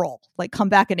April. Like, come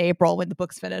back in April when the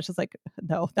book's finished. It's like,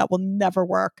 no, that will never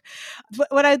work. But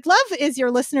what I'd love is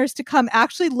your listeners to come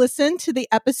actually listen to the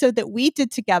episode that we did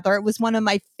together. It was one of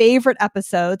my favorite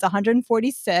episodes,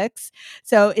 146.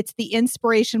 So it's the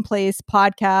Inspiration Place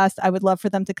podcast. I would love for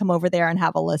them to come over there and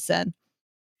have a listen.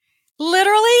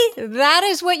 Literally, that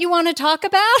is what you want to talk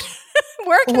about?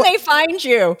 Where can they find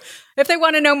you if they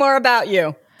want to know more about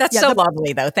you? That's so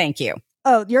lovely, though. Thank you.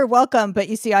 Oh, you're welcome. But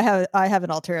you see, I have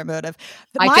an ulterior motive.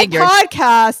 I figured.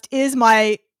 Podcast is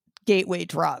my gateway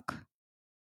drug.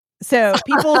 So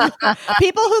people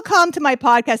who come to my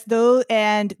podcast, though,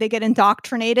 and they get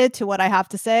indoctrinated to what I have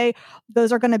to say,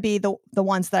 those are going to be the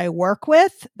ones that I work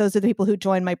with. Those are the people who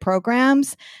join my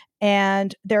programs.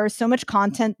 And there is so much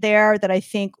content there that I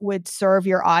think would serve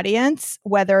your audience,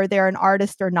 whether they're an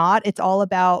artist or not. It's all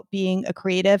about being a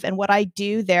creative. And what I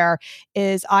do there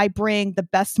is I bring the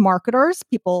best marketers,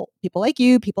 people like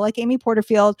you, people like Amy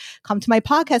Porterfield, come to my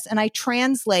podcast, and I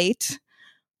translate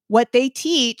what they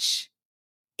teach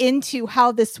into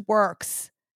how this works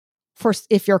for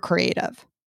if you're creative.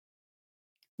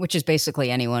 Which is basically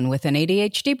anyone with an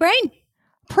ADHD brain.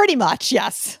 Pretty much,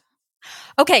 yes.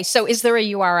 Okay, so is there a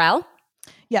URL?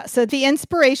 Yeah, so the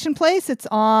Inspiration Place, it's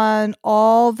on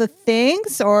all the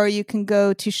things, or you can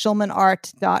go to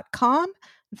schulmanart.com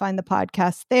and find the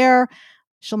podcast there,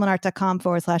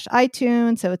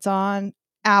 schulmanart.com/iTunes. So it's on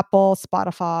Apple,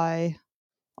 Spotify,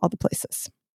 all the places.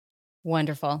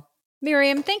 Wonderful.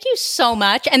 Miriam, thank you so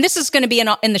much. And this is going to be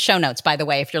in the show notes, by the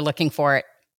way, if you're looking for it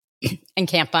and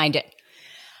can't find it.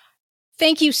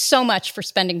 Thank you so much for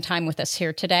spending time with us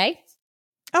here today.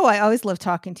 Oh, I always love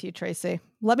talking to you, Tracy.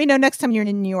 Let me know next time you're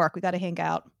in New York. We got to hang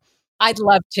out. I'd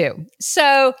love to.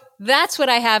 So that's what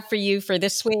I have for you for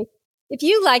this week. If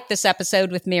you like this episode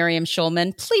with Miriam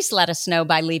Schulman, please let us know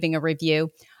by leaving a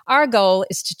review. Our goal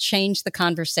is to change the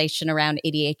conversation around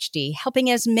ADHD, helping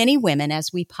as many women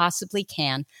as we possibly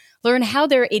can learn how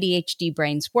their ADHD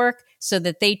brains work so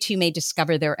that they too may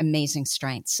discover their amazing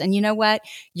strengths. And you know what?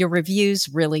 Your reviews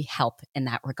really help in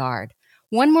that regard.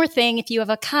 One more thing, if you have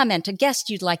a comment, a guest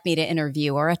you'd like me to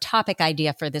interview, or a topic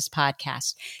idea for this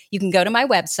podcast, you can go to my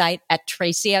website at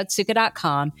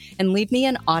tracyotsuka.com and leave me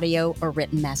an audio or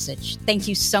written message. Thank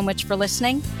you so much for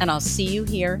listening, and I'll see you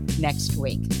here next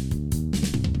week.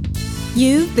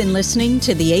 You've been listening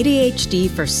to the ADHD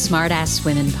for Smartass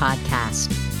Women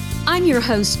podcast. I'm your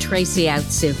host, Tracy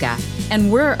Otsuka,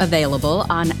 and we're available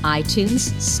on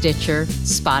iTunes, Stitcher,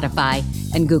 Spotify,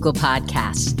 and Google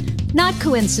Podcasts. Not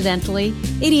coincidentally,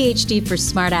 ADHD for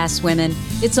Smartass Women,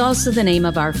 it's also the name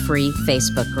of our free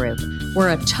Facebook group. We're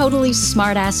a totally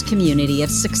smartass community of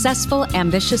successful,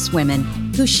 ambitious women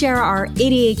who share our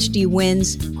ADHD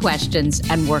wins, questions,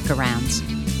 and workarounds.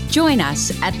 Join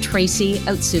us at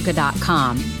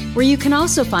tracyotsuka.com, where you can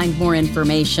also find more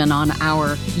information on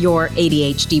our Your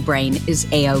ADHD Brain is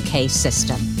A-OK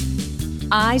system.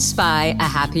 I spy a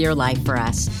happier life for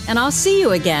us, and I'll see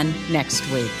you again next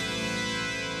week.